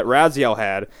the one that Raziel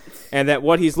had, and that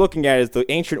what he's looking at is the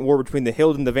ancient war between the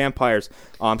Hild and the vampires.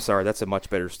 Oh, I'm sorry, that's a much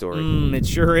better story. It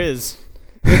sure is.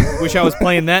 Wish I was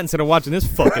playing that instead of watching this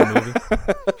fucking movie.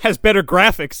 Has better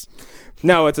graphics.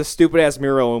 No, it's a stupid-ass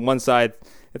mural. On one side,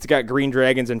 it's got green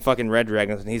dragons and fucking red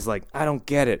dragons, and he's like, I don't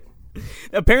get it.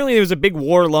 Apparently there was a big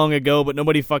war long ago, but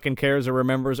nobody fucking cares or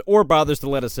remembers or bothers to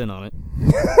let us in on it.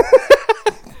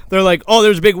 They're like, oh,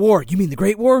 there's a big war. You mean the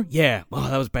Great War? Yeah. Oh,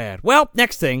 that was bad. Well,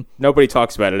 next thing. Nobody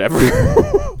talks about it ever.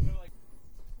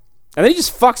 And then he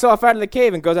just fucks off out of the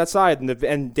cave and goes outside,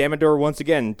 and Damodar, once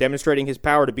again, demonstrating his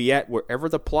power to be at wherever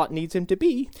the plot needs him to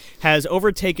be. Has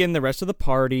overtaken the rest of the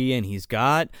party, and he's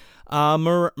got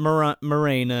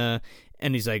Morena,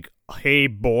 and he's like, hey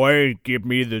boy, give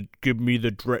me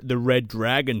the red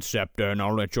dragon scepter, and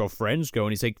I'll let your friends go.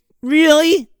 And he's like,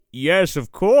 really? Yes,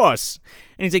 of course.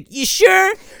 And he's like, you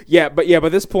sure? Yeah, but by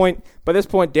this point,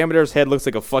 Damodar's head looks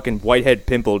like a fucking whitehead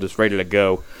pimple just ready to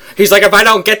go. He's like, if I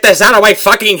don't get this out of my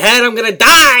fucking head, I'm gonna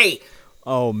die!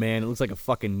 Oh man, it looks like a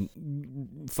fucking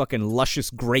luscious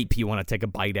grape you want to take a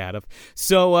bite out of.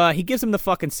 So he gives him the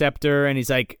fucking scepter, and he's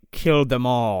like, killed them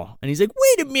all. And he's like,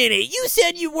 wait a minute, you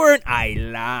said you weren't. I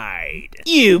lied.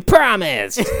 You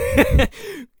promised.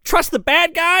 Trust the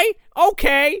bad guy?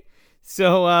 Okay.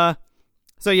 So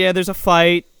yeah, there's a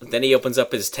fight. Then he opens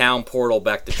up his town portal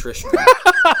back to Tristram.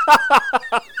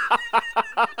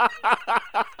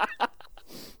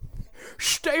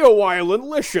 Stay a while and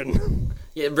listen.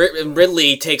 Yeah,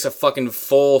 Ridley takes a fucking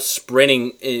full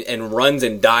sprinting and runs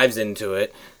and dives into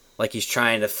it like he's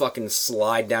trying to fucking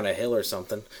slide down a hill or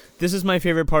something. This is my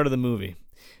favorite part of the movie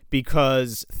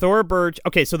because Thora Birch...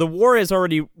 Okay, so the war is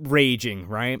already raging,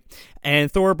 right? And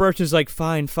Thora Birch is like,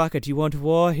 fine, fuck it. You want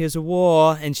war? Here's a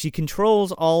war. And she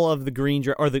controls all of the green...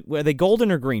 are they golden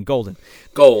or green? Golden.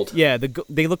 Gold. Yeah,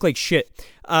 they look like shit.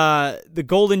 The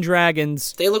golden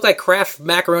dragons... They look like Kraft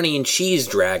macaroni and cheese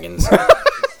dragons.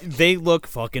 They look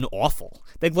fucking awful.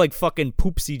 They look like fucking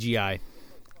poop CGI.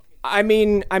 I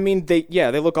mean, they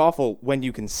look awful when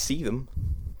you can see them.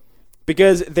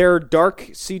 Because they're dark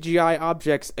CGI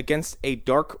objects against a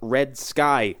dark red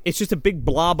sky. It's just a big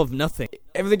blob of nothing.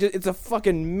 It's a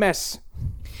fucking mess.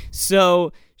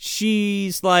 So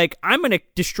she's like, I'm going to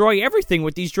destroy everything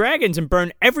with these dragons and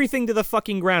burn everything to the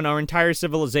fucking ground, our entire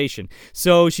civilization.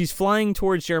 So she's flying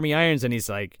towards Jeremy Irons, and he's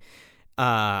like...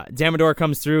 Damodar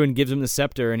comes through and gives him the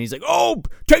scepter, and he's like, oh,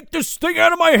 take this thing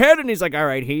out of my head. And he's like, all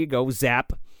right, here you go,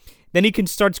 zap. Then he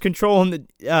starts controlling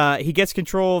he gets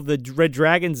control of the red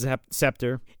dragon's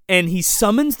scepter, and he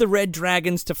summons the red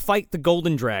dragons to fight the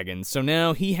golden dragons. So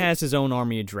now he has his own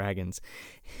army of dragons.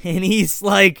 And he's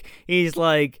like,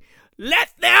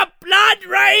 let their blood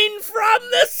rain from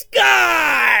the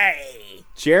sky.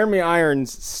 Jeremy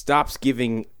Irons stops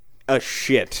giving a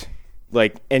shit,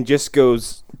 and just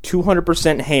goes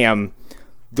 200% ham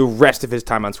the rest of his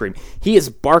time on screen. He is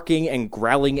barking and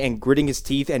growling and gritting his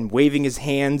teeth and waving his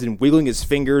hands and wiggling his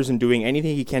fingers and doing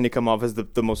anything he can to come off as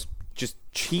the most just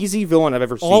cheesy villain I've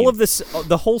ever seen. All of this,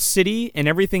 the whole city and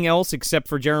everything else except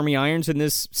for Jeremy Irons in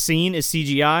this scene is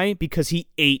CGI because he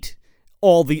ate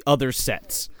all the other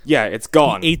sets. Yeah, it's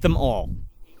gone. He ate them all.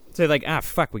 So they're like,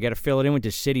 fuck, we gotta fill it in with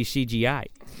this shitty CGI.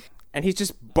 And he's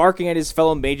just barking at his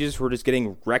fellow mages who are just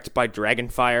getting wrecked by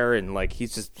dragonfire, and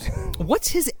he's just...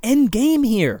 What's his end game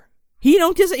here? He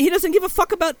doesn't give a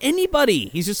fuck about anybody.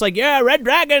 He's just like, yeah, red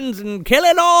dragons and kill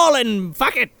it all and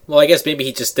fuck it. Well, I guess maybe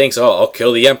he just thinks, oh, I'll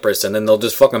kill the Empress and then they'll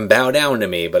just fucking bow down to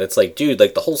me. But it's like, dude,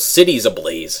 the whole city's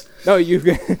ablaze.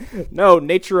 No,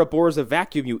 nature abhors a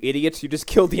vacuum, you idiots. You just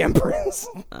killed the Empress.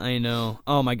 I know.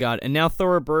 Oh my god. And now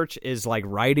Thora Birch is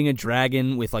riding a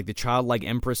dragon with the childlike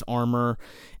Empress armor.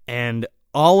 And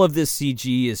all of this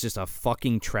CG is just a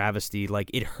fucking travesty. Like,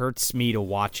 it hurts me to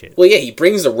watch it. Well, yeah, he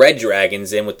brings the red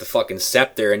dragons in with the fucking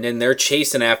scepter, and then they're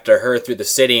chasing after her through the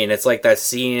city, and it's like that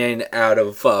scene out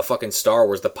of fucking Star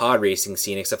Wars, the pod racing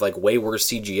scene, except like way worse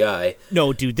CGI.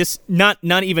 No, dude, this not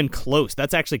even close.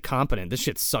 That's actually competent. This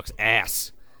shit sucks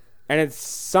ass. And at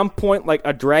some point, like,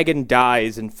 a dragon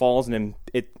dies and falls, and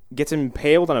it gets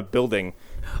impaled on a building.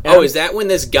 Oh, is that when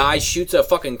this guy shoots a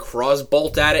fucking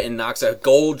crossbolt at it and knocks a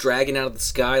gold dragon out of the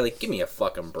sky? Like, give me a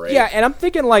fucking break. Yeah, and I'm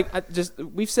thinking, like,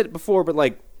 we've said it before, but,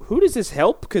 like, who does this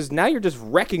help? Because now you're just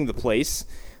wrecking the place.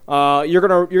 You're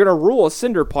gonna rule a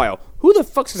cinder pile. Who the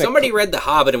fuck's gonna... Somebody read The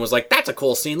Hobbit and was like, that's a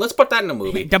cool scene. Let's put that in a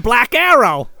movie. The Black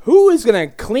Arrow! Who is gonna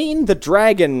clean the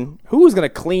dragon? Who is gonna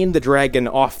clean the dragon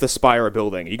off the spire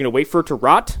building? Are you gonna wait for it to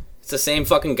rot? It's the same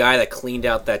fucking guy that cleaned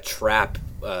out that trap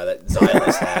that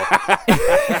Xylus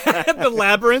had. The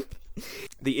labyrinth?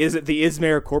 The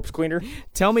Izmir corpse cleaner?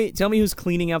 Tell me who's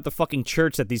cleaning out the fucking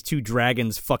church that these two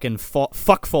dragons fucking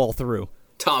fuck fall through.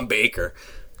 Tom Baker.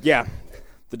 Yeah.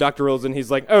 The doctor rolls in,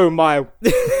 he's like, oh my,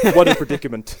 what a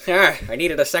predicament. I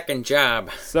needed a second job.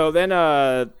 So then,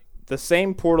 the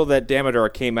same portal that Damodar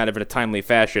came out of in a timely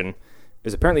fashion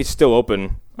is apparently still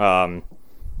open, and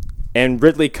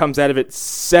Ridley comes out of it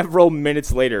several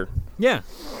minutes later. Yeah.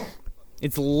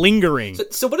 It's lingering.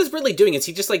 So what is Ridley doing? Is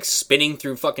he just like spinning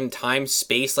through fucking time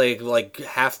space like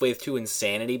halfway through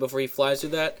Insanity before he flies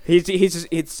through that? It's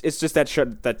just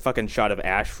that fucking shot of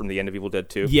Ash from the end of Evil Dead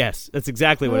 2. Yes, that's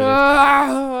exactly what it is.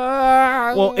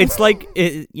 Well, it's like,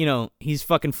 he's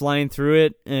fucking flying through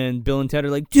it, and Bill and Ted are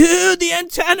like, dude, the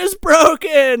antenna's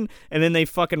broken! And then they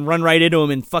fucking run right into him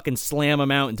and fucking slam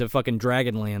him out into fucking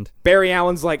Dragonland. Barry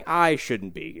Allen's like, I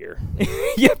shouldn't be here.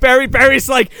 Yeah, Barry's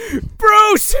like,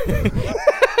 Bruce!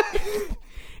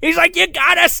 He's like, you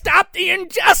gotta stop the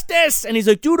injustice! And he's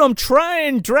like, dude, I'm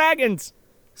trying, dragons!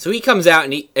 So he comes out,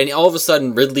 and all of a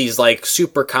sudden, Ridley's, like,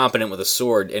 super competent with a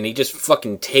sword, and he just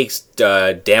fucking takes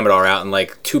Damodar out in,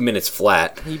 like, 2 minutes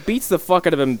flat. He beats the fuck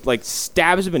out of him, like,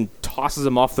 stabs him and tosses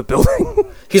him off the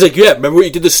building. He's like, yeah, remember what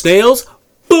you did to snails?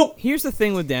 Boop! Here's the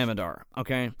thing with Damodar,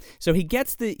 okay? So he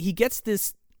gets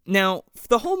this... Now,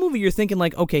 the whole movie you're thinking,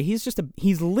 like, okay,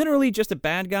 he's literally just a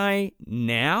bad guy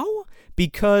now?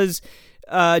 Because...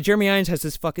 Jeremy Irons has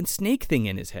this fucking snake thing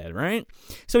in his head, right?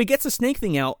 So he gets the snake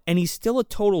thing out, and he's still a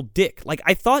total dick. Like,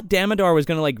 I thought Damodar was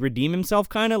going to, like, redeem himself,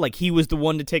 kind of, like he was the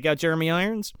one to take out Jeremy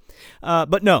Irons.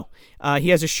 But no, he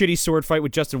has a shitty sword fight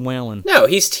with Justin Whalen. No,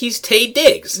 he's Taye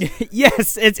Diggs.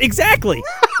 Yes, it's exactly.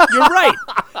 You're right.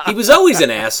 He was always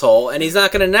an asshole, and he's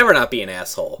not going to never not be an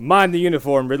asshole. Mind the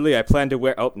uniform, Ridley. I plan to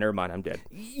wear... Oh, never mind, I'm dead.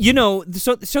 So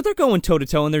they're going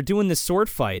toe-to-toe, and they're doing this sword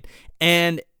fight,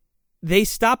 and... They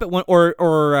stop at one,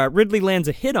 or Ridley lands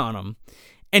a hit on him,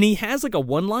 and he has like a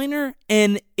one-liner,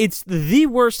 and it's the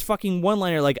worst fucking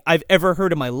one-liner like I've ever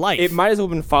heard in my life. It might as well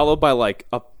have been followed by like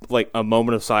a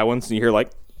moment of silence, and you hear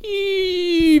like,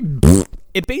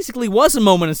 it basically was a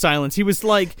moment of silence. He's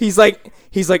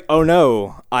like, oh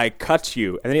no, I cut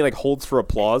you, and then he like holds for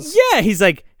applause. Yeah, he's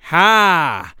like,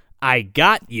 ha, I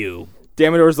got you.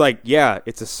 Damodor's like, yeah,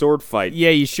 it's a sword fight. Yeah,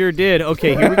 you sure did.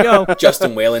 Okay, here we go.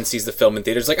 Justin Whalen sees the film in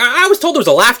theaters like, I was told there was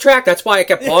a laugh track, that's why I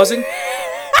kept pausing.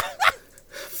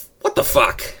 What the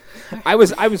fuck? I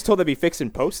was told that'd be fixed in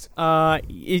post.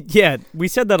 Yeah, we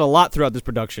said that a lot throughout this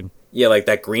production. Yeah, like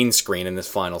that green screen in this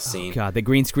final scene. Oh, God, the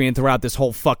green screen throughout this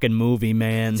whole fucking movie,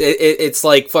 man. It's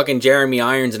like fucking Jeremy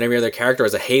Irons and every other character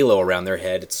has a halo around their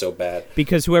head. It's so bad.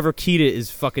 Because whoever keyed it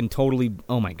is fucking totally...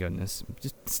 Oh, my goodness.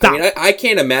 Just stop. I mean, I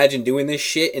can't imagine doing this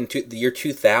shit in the year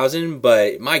 2000,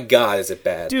 but my God, is it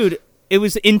bad. Dude, it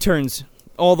was interns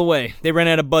all the way. They ran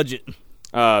out of budget.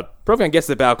 Provian gets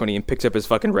to the balcony and picks up his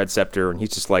fucking red scepter, and he's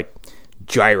just like...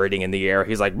 gyrating in the air.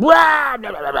 He's like, blah,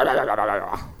 blah, blah, blah, blah,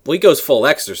 blah. Well, he goes full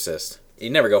Exorcist. You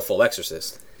never go full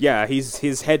Exorcist. Yeah,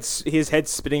 his head's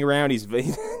spinning around. He's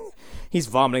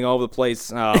vomiting all over the place.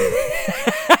 To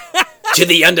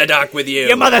the Underdark with you.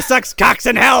 Your mother sucks cocks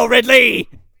in hell, Ridley.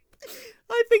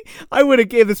 I think I would have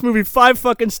gave this movie 5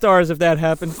 fucking stars if that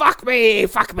happened. Fuck me.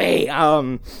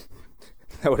 That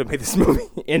would have made this movie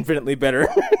infinitely better.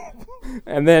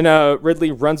 And then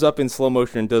Ridley runs up in slow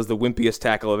motion and does the wimpiest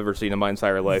tackle I've ever seen in my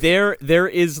entire life. There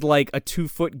is like a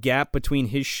 2-foot gap between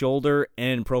his shoulder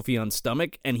and Profion's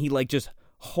stomach, and he like just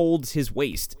holds his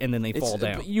waist, and then they fall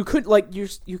down. You could like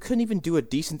you couldn't even do a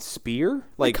decent spear.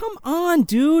 Like, come on,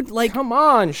 dude! Like, come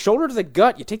on, shoulder to the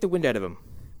gut. You take the wind out of him.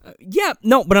 Yeah,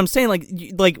 no, but I'm saying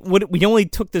what we only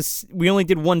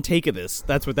did one take of this.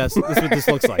 That's what this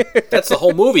looks like. That's the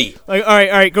whole movie. Like, all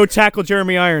right, go tackle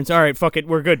Jeremy Irons. All right, fuck it,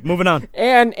 we're good. Moving on.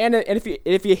 And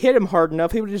if you hit him hard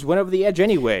enough, he would just went over the edge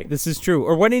anyway. This is true.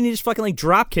 Or why didn't he just fucking like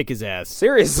drop kick his ass?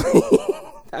 Seriously.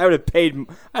 I'd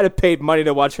have paid money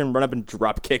to watch him run up and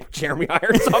drop kick Jeremy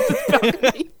Irons off the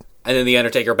balcony. And then the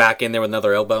Undertaker back in there with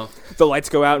another elbow. The lights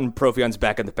go out and Profion's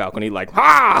back on the balcony like,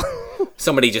 ha!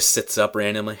 Somebody just sits up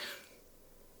randomly.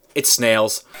 It's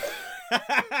snails.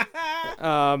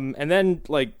 And then,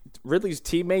 like, Ridley's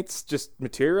teammates just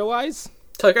materialize.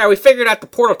 So, like, all right, we figured out the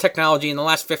portal technology in the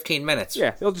last 15 minutes.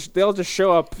 Yeah, they'll just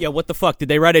show up. Yeah, what the fuck? Did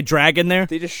they ride a dragon there?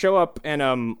 They just show up and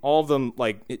all of them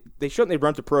they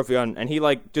run to Profion and he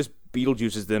like just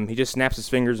Beetlejuices them. He just snaps his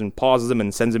fingers and pauses them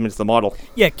and sends them into the model.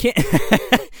 Yeah, can't.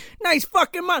 Nice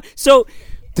fucking model. So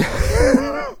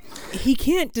he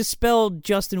can't dispel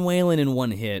Justin Whalen in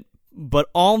one hit, but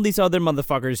all these other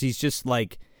motherfuckers, he's just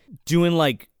like doing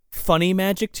like funny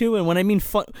magic too. And what I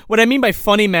mean by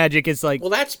funny magic is like, well,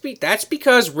 that's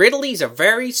because Ridley's a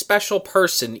very special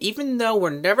person. Even though we're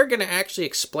never going to actually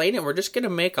explain it, we're just going to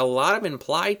make a lot of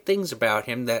implied things about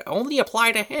him that only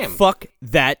apply to him. Fuck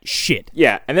that shit.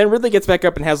 Yeah, and then Ridley gets back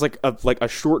up and has like a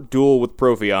short duel with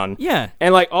Profion. Yeah,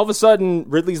 and like all of a sudden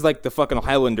Ridley's like the fucking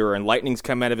Highlander and lightning's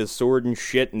come out of his sword and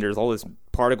shit, and there's all this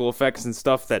particle effects and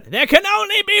stuff that there can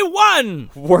only be one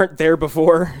weren't there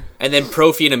before. And then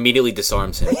Profion immediately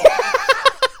disarms him.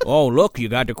 Oh, look, you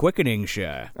got the quickening,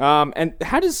 sure. And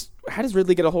how does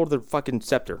Ridley get a hold of the fucking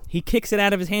scepter? He kicks it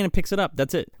out of his hand and picks it up.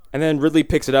 That's it. And then Ridley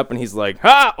picks it up and he's like,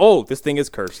 "Ha! Oh, this thing is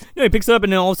cursed." No, he picks it up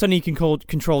and then all of a sudden he can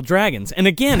control dragons. And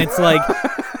again, it's like,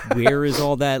 where is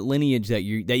all that lineage that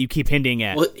you keep hinting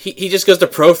at? Well, he just goes to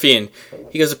Profion.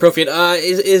 He goes to Profion.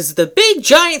 Is the big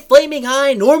giant flaming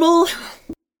eye normal?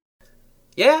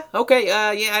 Yeah. Okay.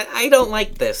 Yeah. I don't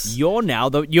like this. You're now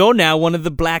one of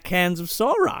the Black Hands of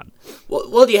Sauron.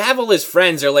 Well, you have all his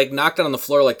friends. They're like knocked out on the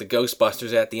floor like the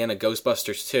Ghostbusters at the end of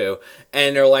Ghostbusters 2,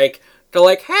 and they're like,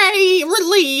 "Hey,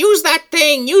 Ridley, use that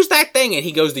thing, and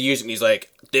he goes to use it, and he's like,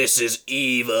 "This is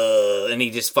evil," and he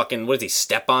just fucking, what does he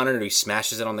step on it, or he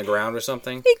smashes it on the ground or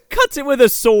something? He cuts it with a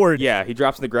sword. Yeah, he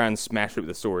drops on the ground and smashes it with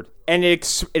a sword, and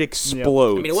it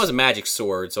explodes. I mean, it was a magic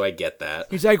sword, so I get that.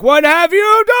 He's like, "What have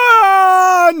you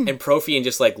done?" And Profion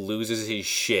just like loses his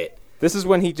shit. This is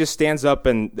when he just stands up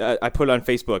and I put on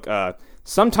Facebook,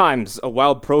 sometimes a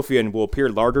wild Profion will appear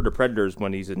larger to predators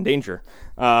when he's in danger.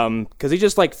 Because he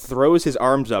just like throws his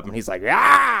arms up and he's like,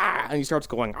 ah! And he starts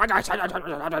going.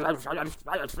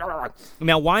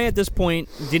 Now, why at this point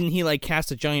didn't he like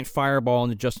cast a giant fireball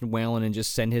into Justin Whalen and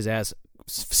just send his ass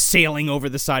sailing over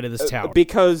the side of this tower?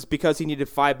 Because he needed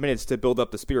 5 minutes to build up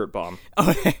the spirit bomb.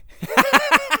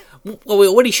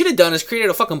 Well, what he should have done is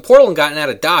created a fucking portal and gotten out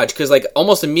of Dodge, because like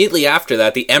almost immediately after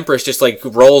that, the Empress just like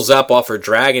rolls up off her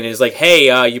dragon and is like,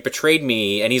 "Hey, you betrayed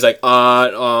me," and he's like,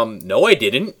 no, I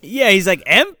didn't." Yeah, he's like,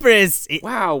 "Empress."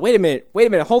 Wow, wait a minute,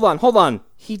 hold on.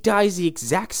 He dies the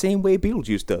exact same way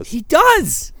Beetlejuice does. He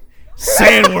does.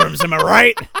 Sandworms, am I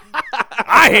right?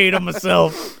 I hate them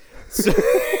myself.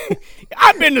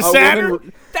 I've been to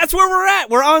Saturn. That's where we're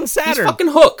at. We're on Saturn. He's fucking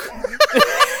Hook.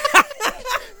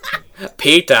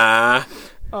 Peter.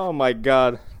 Oh my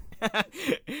god.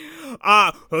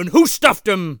 And who stuffed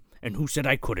him? And who said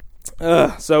I couldn't?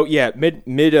 So yeah, mid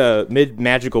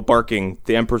magical barking,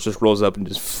 the Empress just rolls up and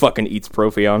just fucking eats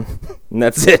Profion, and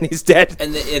that's it. He's dead.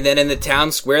 And then in the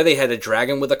town square, they had a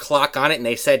dragon with a clock on it, and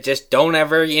they said, "Just don't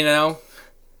ever,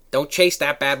 don't chase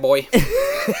that bad boy."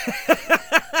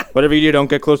 Whatever you do, don't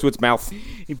get close to its mouth.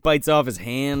 He bites off his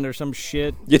hand or some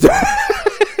shit. You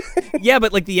Yeah,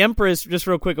 but like the Empress, just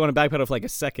real quick, I want to backpedal for like a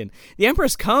second. The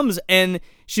Empress comes and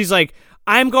she's like,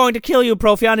 "I'm going to kill you,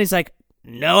 Profion." He's like,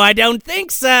 "No, I don't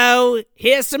think so.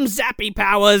 Here's some zappy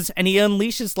powers." And he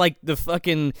unleashes like the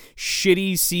fucking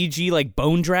shitty CG like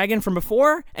bone dragon from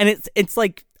before. And it's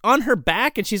like on her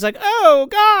back and she's like, "Oh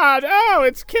God, oh,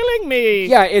 it's killing me."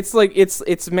 Yeah, it's like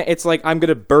I'm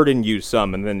gonna burden you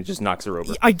some, and then it just knocks her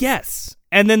over. I guess.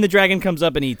 And then the dragon comes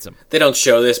up and eats him. They don't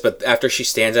show this, but after she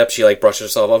stands up, she like brushes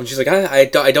herself off, and she's like, I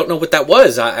don't know what that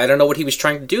was. I don't know what he was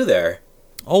trying to do there."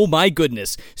 Oh my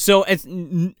goodness. So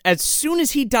as soon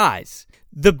as he dies,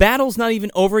 the battle's not even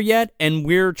over yet, and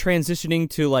we're transitioning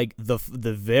to like the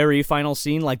very final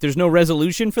scene. Like there's no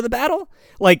resolution for the battle.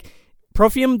 Like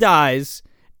Profion dies,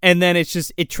 and then it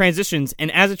transitions,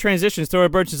 and as it transitions, Thora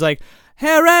Birch is like,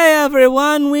 "Hooray,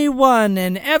 everyone, we won,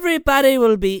 and everybody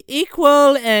will be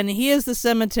equal, and here's the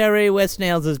cemetery where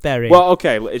Snails is buried." Well,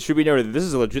 okay, it should be noted that this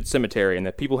is a legit cemetery, and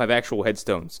that people have actual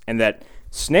headstones, and that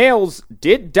Snails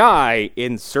did die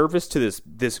in service to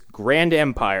this grand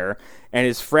empire, and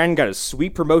his friend got a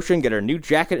sweet promotion, got a new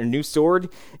jacket and a new sword,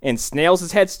 and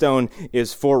Snails' headstone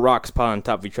is 4 rocks piled on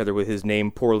top of each other with his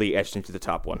name poorly etched into the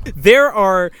top one. There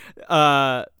are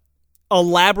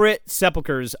elaborate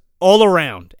sepulchers all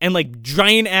around, and like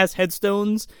giant-ass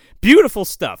headstones. Beautiful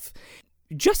stuff.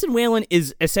 Justin Whalen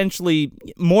is essentially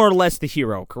more or less the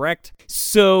hero, correct?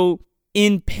 So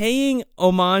in paying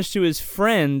homage to his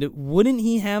friend, wouldn't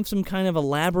he have some kind of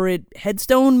elaborate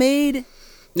headstone made?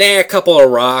 Nah, a couple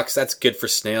of rocks. That's good for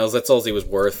Snails. That's all he was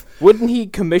worth. Wouldn't he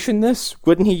commission this?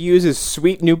 Wouldn't he use his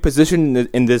sweet new position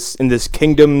in this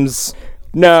kingdom's?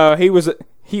 No, he was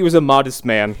a modest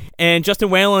man. And Justin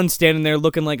Whalen's standing there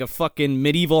looking like a fucking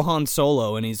medieval Han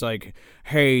Solo, and he's like,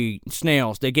 "Hey,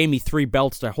 Snails, they gave me 3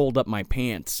 belts to hold up my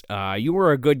pants. You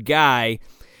were a good guy.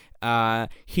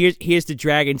 Here's the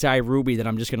Dragon's Eye Ruby that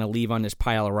I'm just gonna leave on this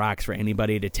pile of rocks for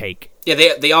anybody to take." Yeah,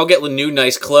 they all get new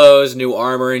nice clothes, new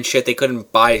armor and shit. They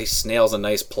couldn't buy Snails a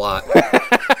nice plot.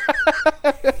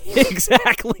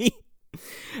 Exactly.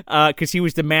 Because he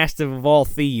was the master of all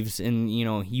thieves, and,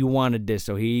 you wanted this,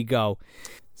 so here you go.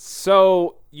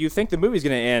 So, you think the movie's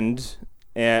going to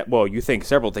end, well, you think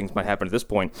several things might happen at this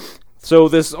point. So,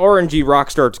 this orangey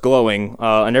rock starts glowing,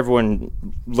 and everyone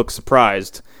looks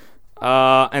surprised.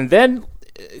 And then,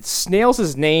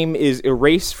 Snails' name is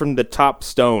erased from the top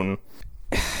stone,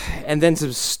 and then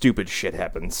some stupid shit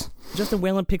happens. Justin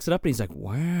Whalen picks it up, and he's like,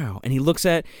 "Wow." And he looks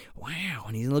at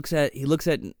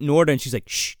Norda, and she's like,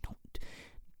 "Shh,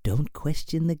 don't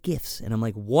question the gifts." And I'm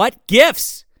like, "What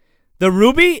gifts? The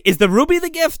ruby? Is the ruby the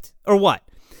gift? Or what?"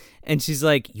 And she's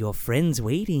like, "Your friend's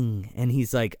waiting." And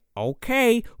he's like,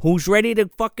 "Okay, who's ready to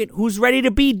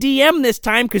be DM this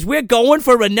time? Because we're going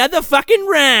for another fucking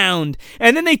round."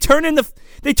 And then they turn into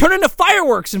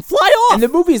fireworks and fly off. And the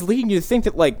movie's leading you to think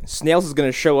that, like, Snails is going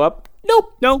to show up.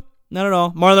 Nope. No, not at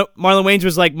all. Marlon Wayans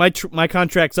was like, my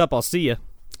contract's up, I'll see you.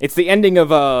 It's the ending of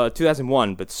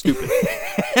 2001, but stupid.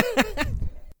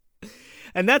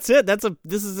 And that's it.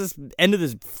 This is this end of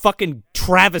this fucking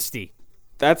travesty.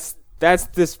 That's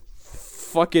this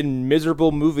fucking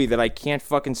miserable movie that I can't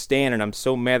fucking stand, and I'm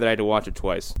so mad that I had to watch it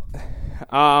twice.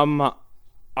 I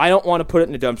don't want to put it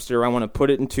in a dumpster. I want to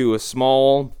put it into a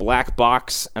small black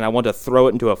box, and I want to throw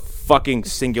it into a fucking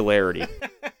singularity.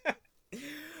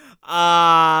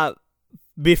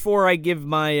 Before I give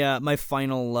my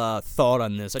final thought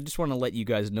on this, I just want to let you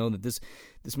guys know that this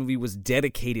movie was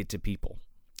dedicated to people.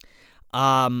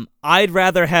 I'd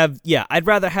rather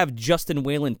have Justin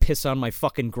Whalen piss on my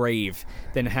fucking grave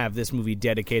than have this movie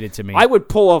dedicated to me. I would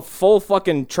pull a full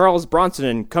fucking Charles Bronson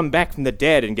and come back from the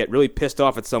dead and get really pissed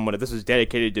off at someone if this was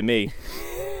dedicated to me.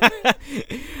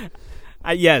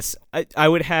 Yes, I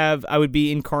would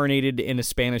be incarnated in a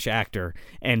Spanish actor,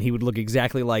 and he would look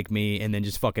exactly like me, and then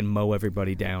just fucking mow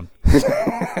everybody down.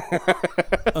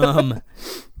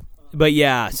 But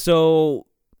yeah, so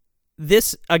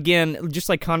this, again, just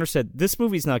like Connor said, this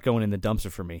movie's not going in the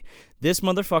dumpster for me. This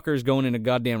motherfucker is going in a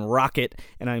goddamn rocket,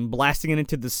 and I'm blasting it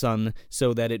into the sun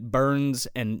so that it burns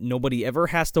and nobody ever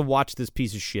has to watch this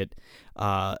piece of shit.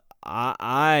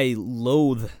 I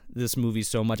loathe this movie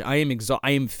so much. I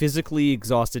am physically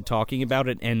exhausted talking about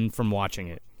it and from watching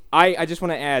it. I just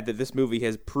want to add that this movie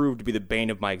has proved to be the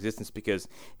bane of my existence, because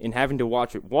in having to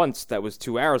watch it once, that was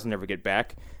 2 hours and never get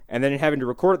back, and then in having to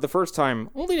record it the first time,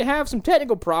 only to have some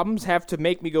technical problems, have to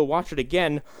make me go watch it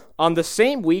again on the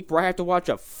same week where I have to watch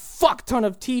a fuck ton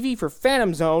of TV for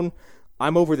Phantom Zone.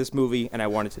 I'm over this movie, and I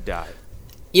want it to die.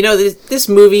 You know, this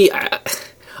movie,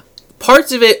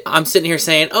 parts of it, I'm sitting here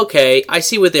saying, okay, I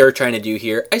see what they were trying to do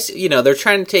here. I see, they're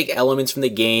trying to take elements from the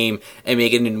game and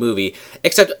make it into a movie.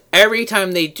 Except every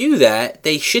time they do that,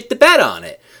 they shit the bed on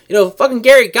it. Fucking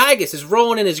Gary Gygax is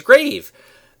rolling in his grave.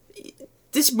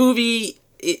 This movie,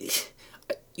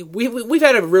 we've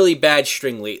had a really bad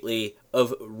string lately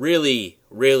of really,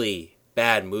 really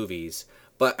bad movies.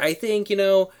 But I think,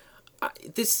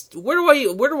 where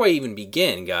do I even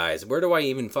begin, guys? Where do I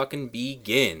even fucking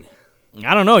begin?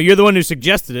 I don't know. You're the one who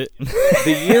suggested it.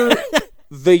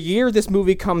 The year this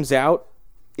movie comes out,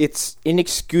 it's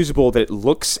inexcusable that it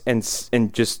looks and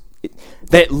is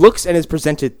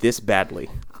presented this badly.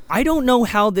 I don't know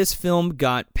how this film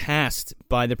got passed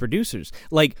by the producers.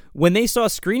 Like, when they saw a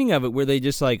screening of it, were they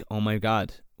just like, "Oh my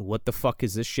god, what the fuck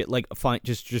is this shit?" Like, fine,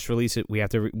 just release it. We have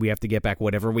to get back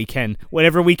whatever we can.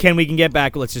 Whatever we can get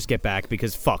back. Let's just get back,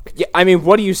 because fuck. Yeah, I mean,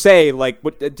 what do you say? Like,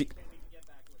 what do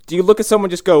you look at someone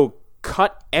just go,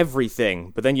 cut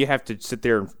everything, but then you have to sit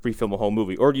there and refilm a whole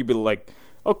movie? Or do you be like,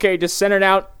 okay, just send it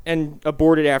out and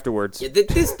abort it afterwards. Yeah,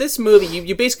 this movie,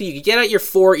 you basically you get out your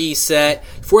 4E set,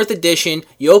 4th edition,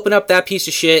 you open up that piece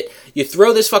of shit, you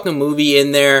throw this fucking movie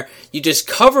in there, you just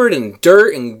cover it in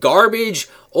dirt and garbage,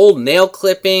 old nail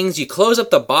clippings, you close up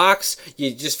the box,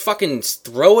 you just fucking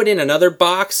throw it in another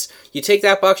box, you take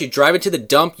that box, you drive it to the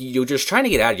dump, you're just trying to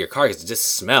get out of your car because it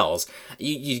just smells.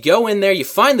 You go in there, you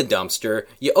find the dumpster,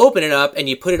 you open it up, and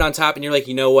you put it on top, and you're like,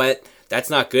 you know what,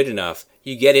 that's not good enough.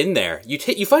 You get in there.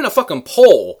 You find a fucking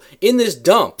pole in this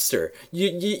dumpster.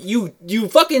 You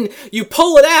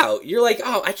pull it out. You're like,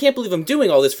 oh, I can't believe I'm doing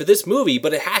all this for this movie,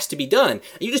 but it has to be done. And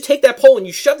you just take that pole and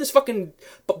you shove this fucking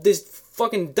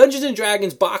Dungeons and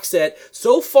Dragons box set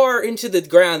so far into the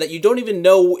ground that you don't even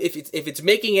know if it's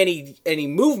making any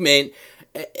movement.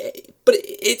 But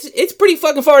it's pretty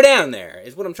fucking far down there,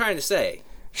 is what I'm trying to say.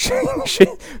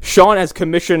 Sean has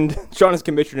commissioned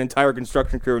an entire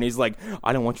construction crew, and he's like,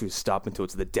 I don't want you to stop until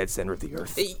it's the dead center of the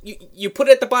earth. You put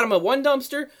it at the bottom of one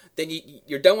dumpster, then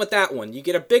you're done with that one. You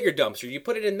get a bigger dumpster, you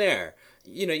put it in there.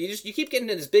 You know, you keep getting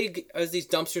it as big as these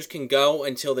dumpsters can go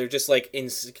until they're just like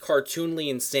cartoonly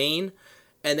insane,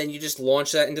 and then you just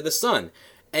launch that into the sun.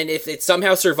 And if it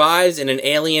somehow survives and an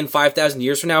alien 5,000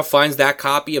 years from now finds that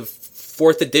copy of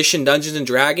 4th edition Dungeons and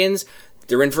Dragons,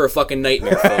 they're in for a fucking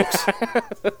nightmare, folks.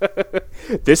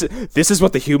 This is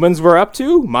what the humans were up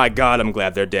to? My God, I'm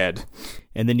glad they're dead.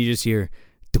 And then you just hear,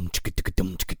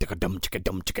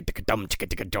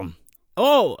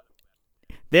 oh,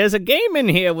 there's a game in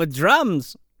here with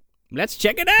drums. Let's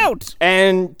check it out.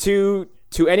 And to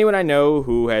anyone I know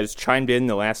who has chimed in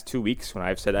the last 2 weeks when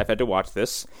I've said I've had to watch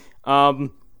this, I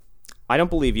don't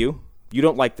believe you. You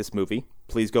don't like this movie.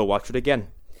 Please go watch it again.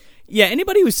 Yeah,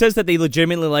 anybody who says that they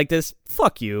legitimately like this,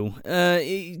 fuck you.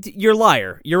 You're a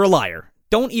liar. You're a liar.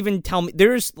 Don't even tell me.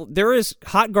 There is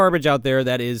hot garbage out there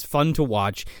that is fun to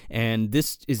watch, and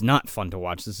this is not fun to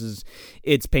watch.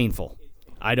 It's painful.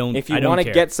 If you want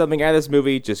to get something out of this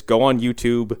movie, just go on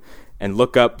YouTube and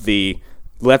look up the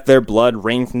Let Their Blood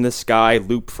Rain from the Sky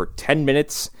loop for 10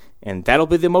 minutes, and that'll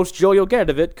be the most joy you'll get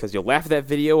out of it, because you'll laugh at that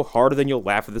video harder than you'll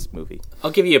laugh at this movie. I'll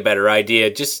give you a better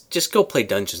idea. Just go play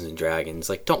Dungeons and Dragons.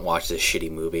 Like, don't watch this shitty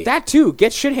movie. That too.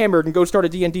 Get shit hammered and go start a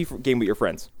D&D game with your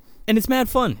friends. And it's mad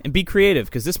fun. And be creative,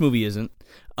 because this movie isn't.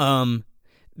 All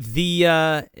you need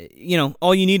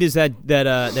is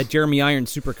that Jeremy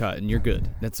Irons supercut, and you're good.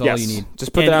 That's all you need.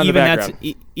 Just put that on the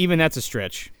background. Even that's a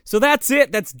stretch. So that's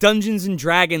it. That's Dungeons and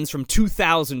Dragons from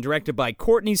 2000, directed by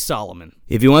Courtney Solomon.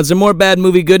 If you want some more bad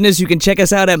movie goodness, you can check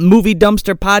us out at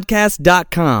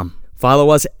MovieDumpsterPodcast.com. Follow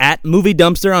us at Movie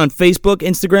Dumpster on Facebook,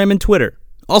 Instagram, and Twitter.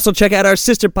 Also check out our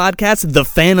sister podcast, The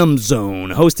Phantom Zone,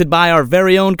 hosted by our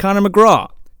very own Connor McGraw.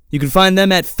 You can find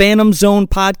them at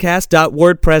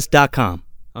phantomzonepodcast.wordpress.com.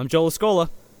 I'm Joel Escola.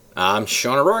 I'm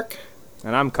Sean O'Rourke.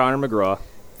 And I'm Connor McGraw.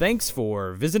 Thanks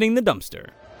for visiting the dumpster.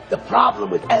 The problem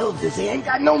with elves is they ain't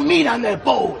got no meat on their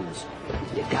bones.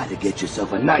 You gotta get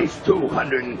yourself a nice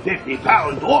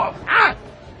 250-pound dwarf, huh?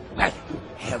 Well,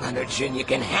 hell on a chin you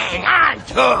can hang on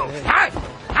to.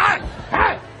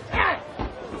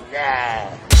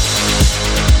 Yeah.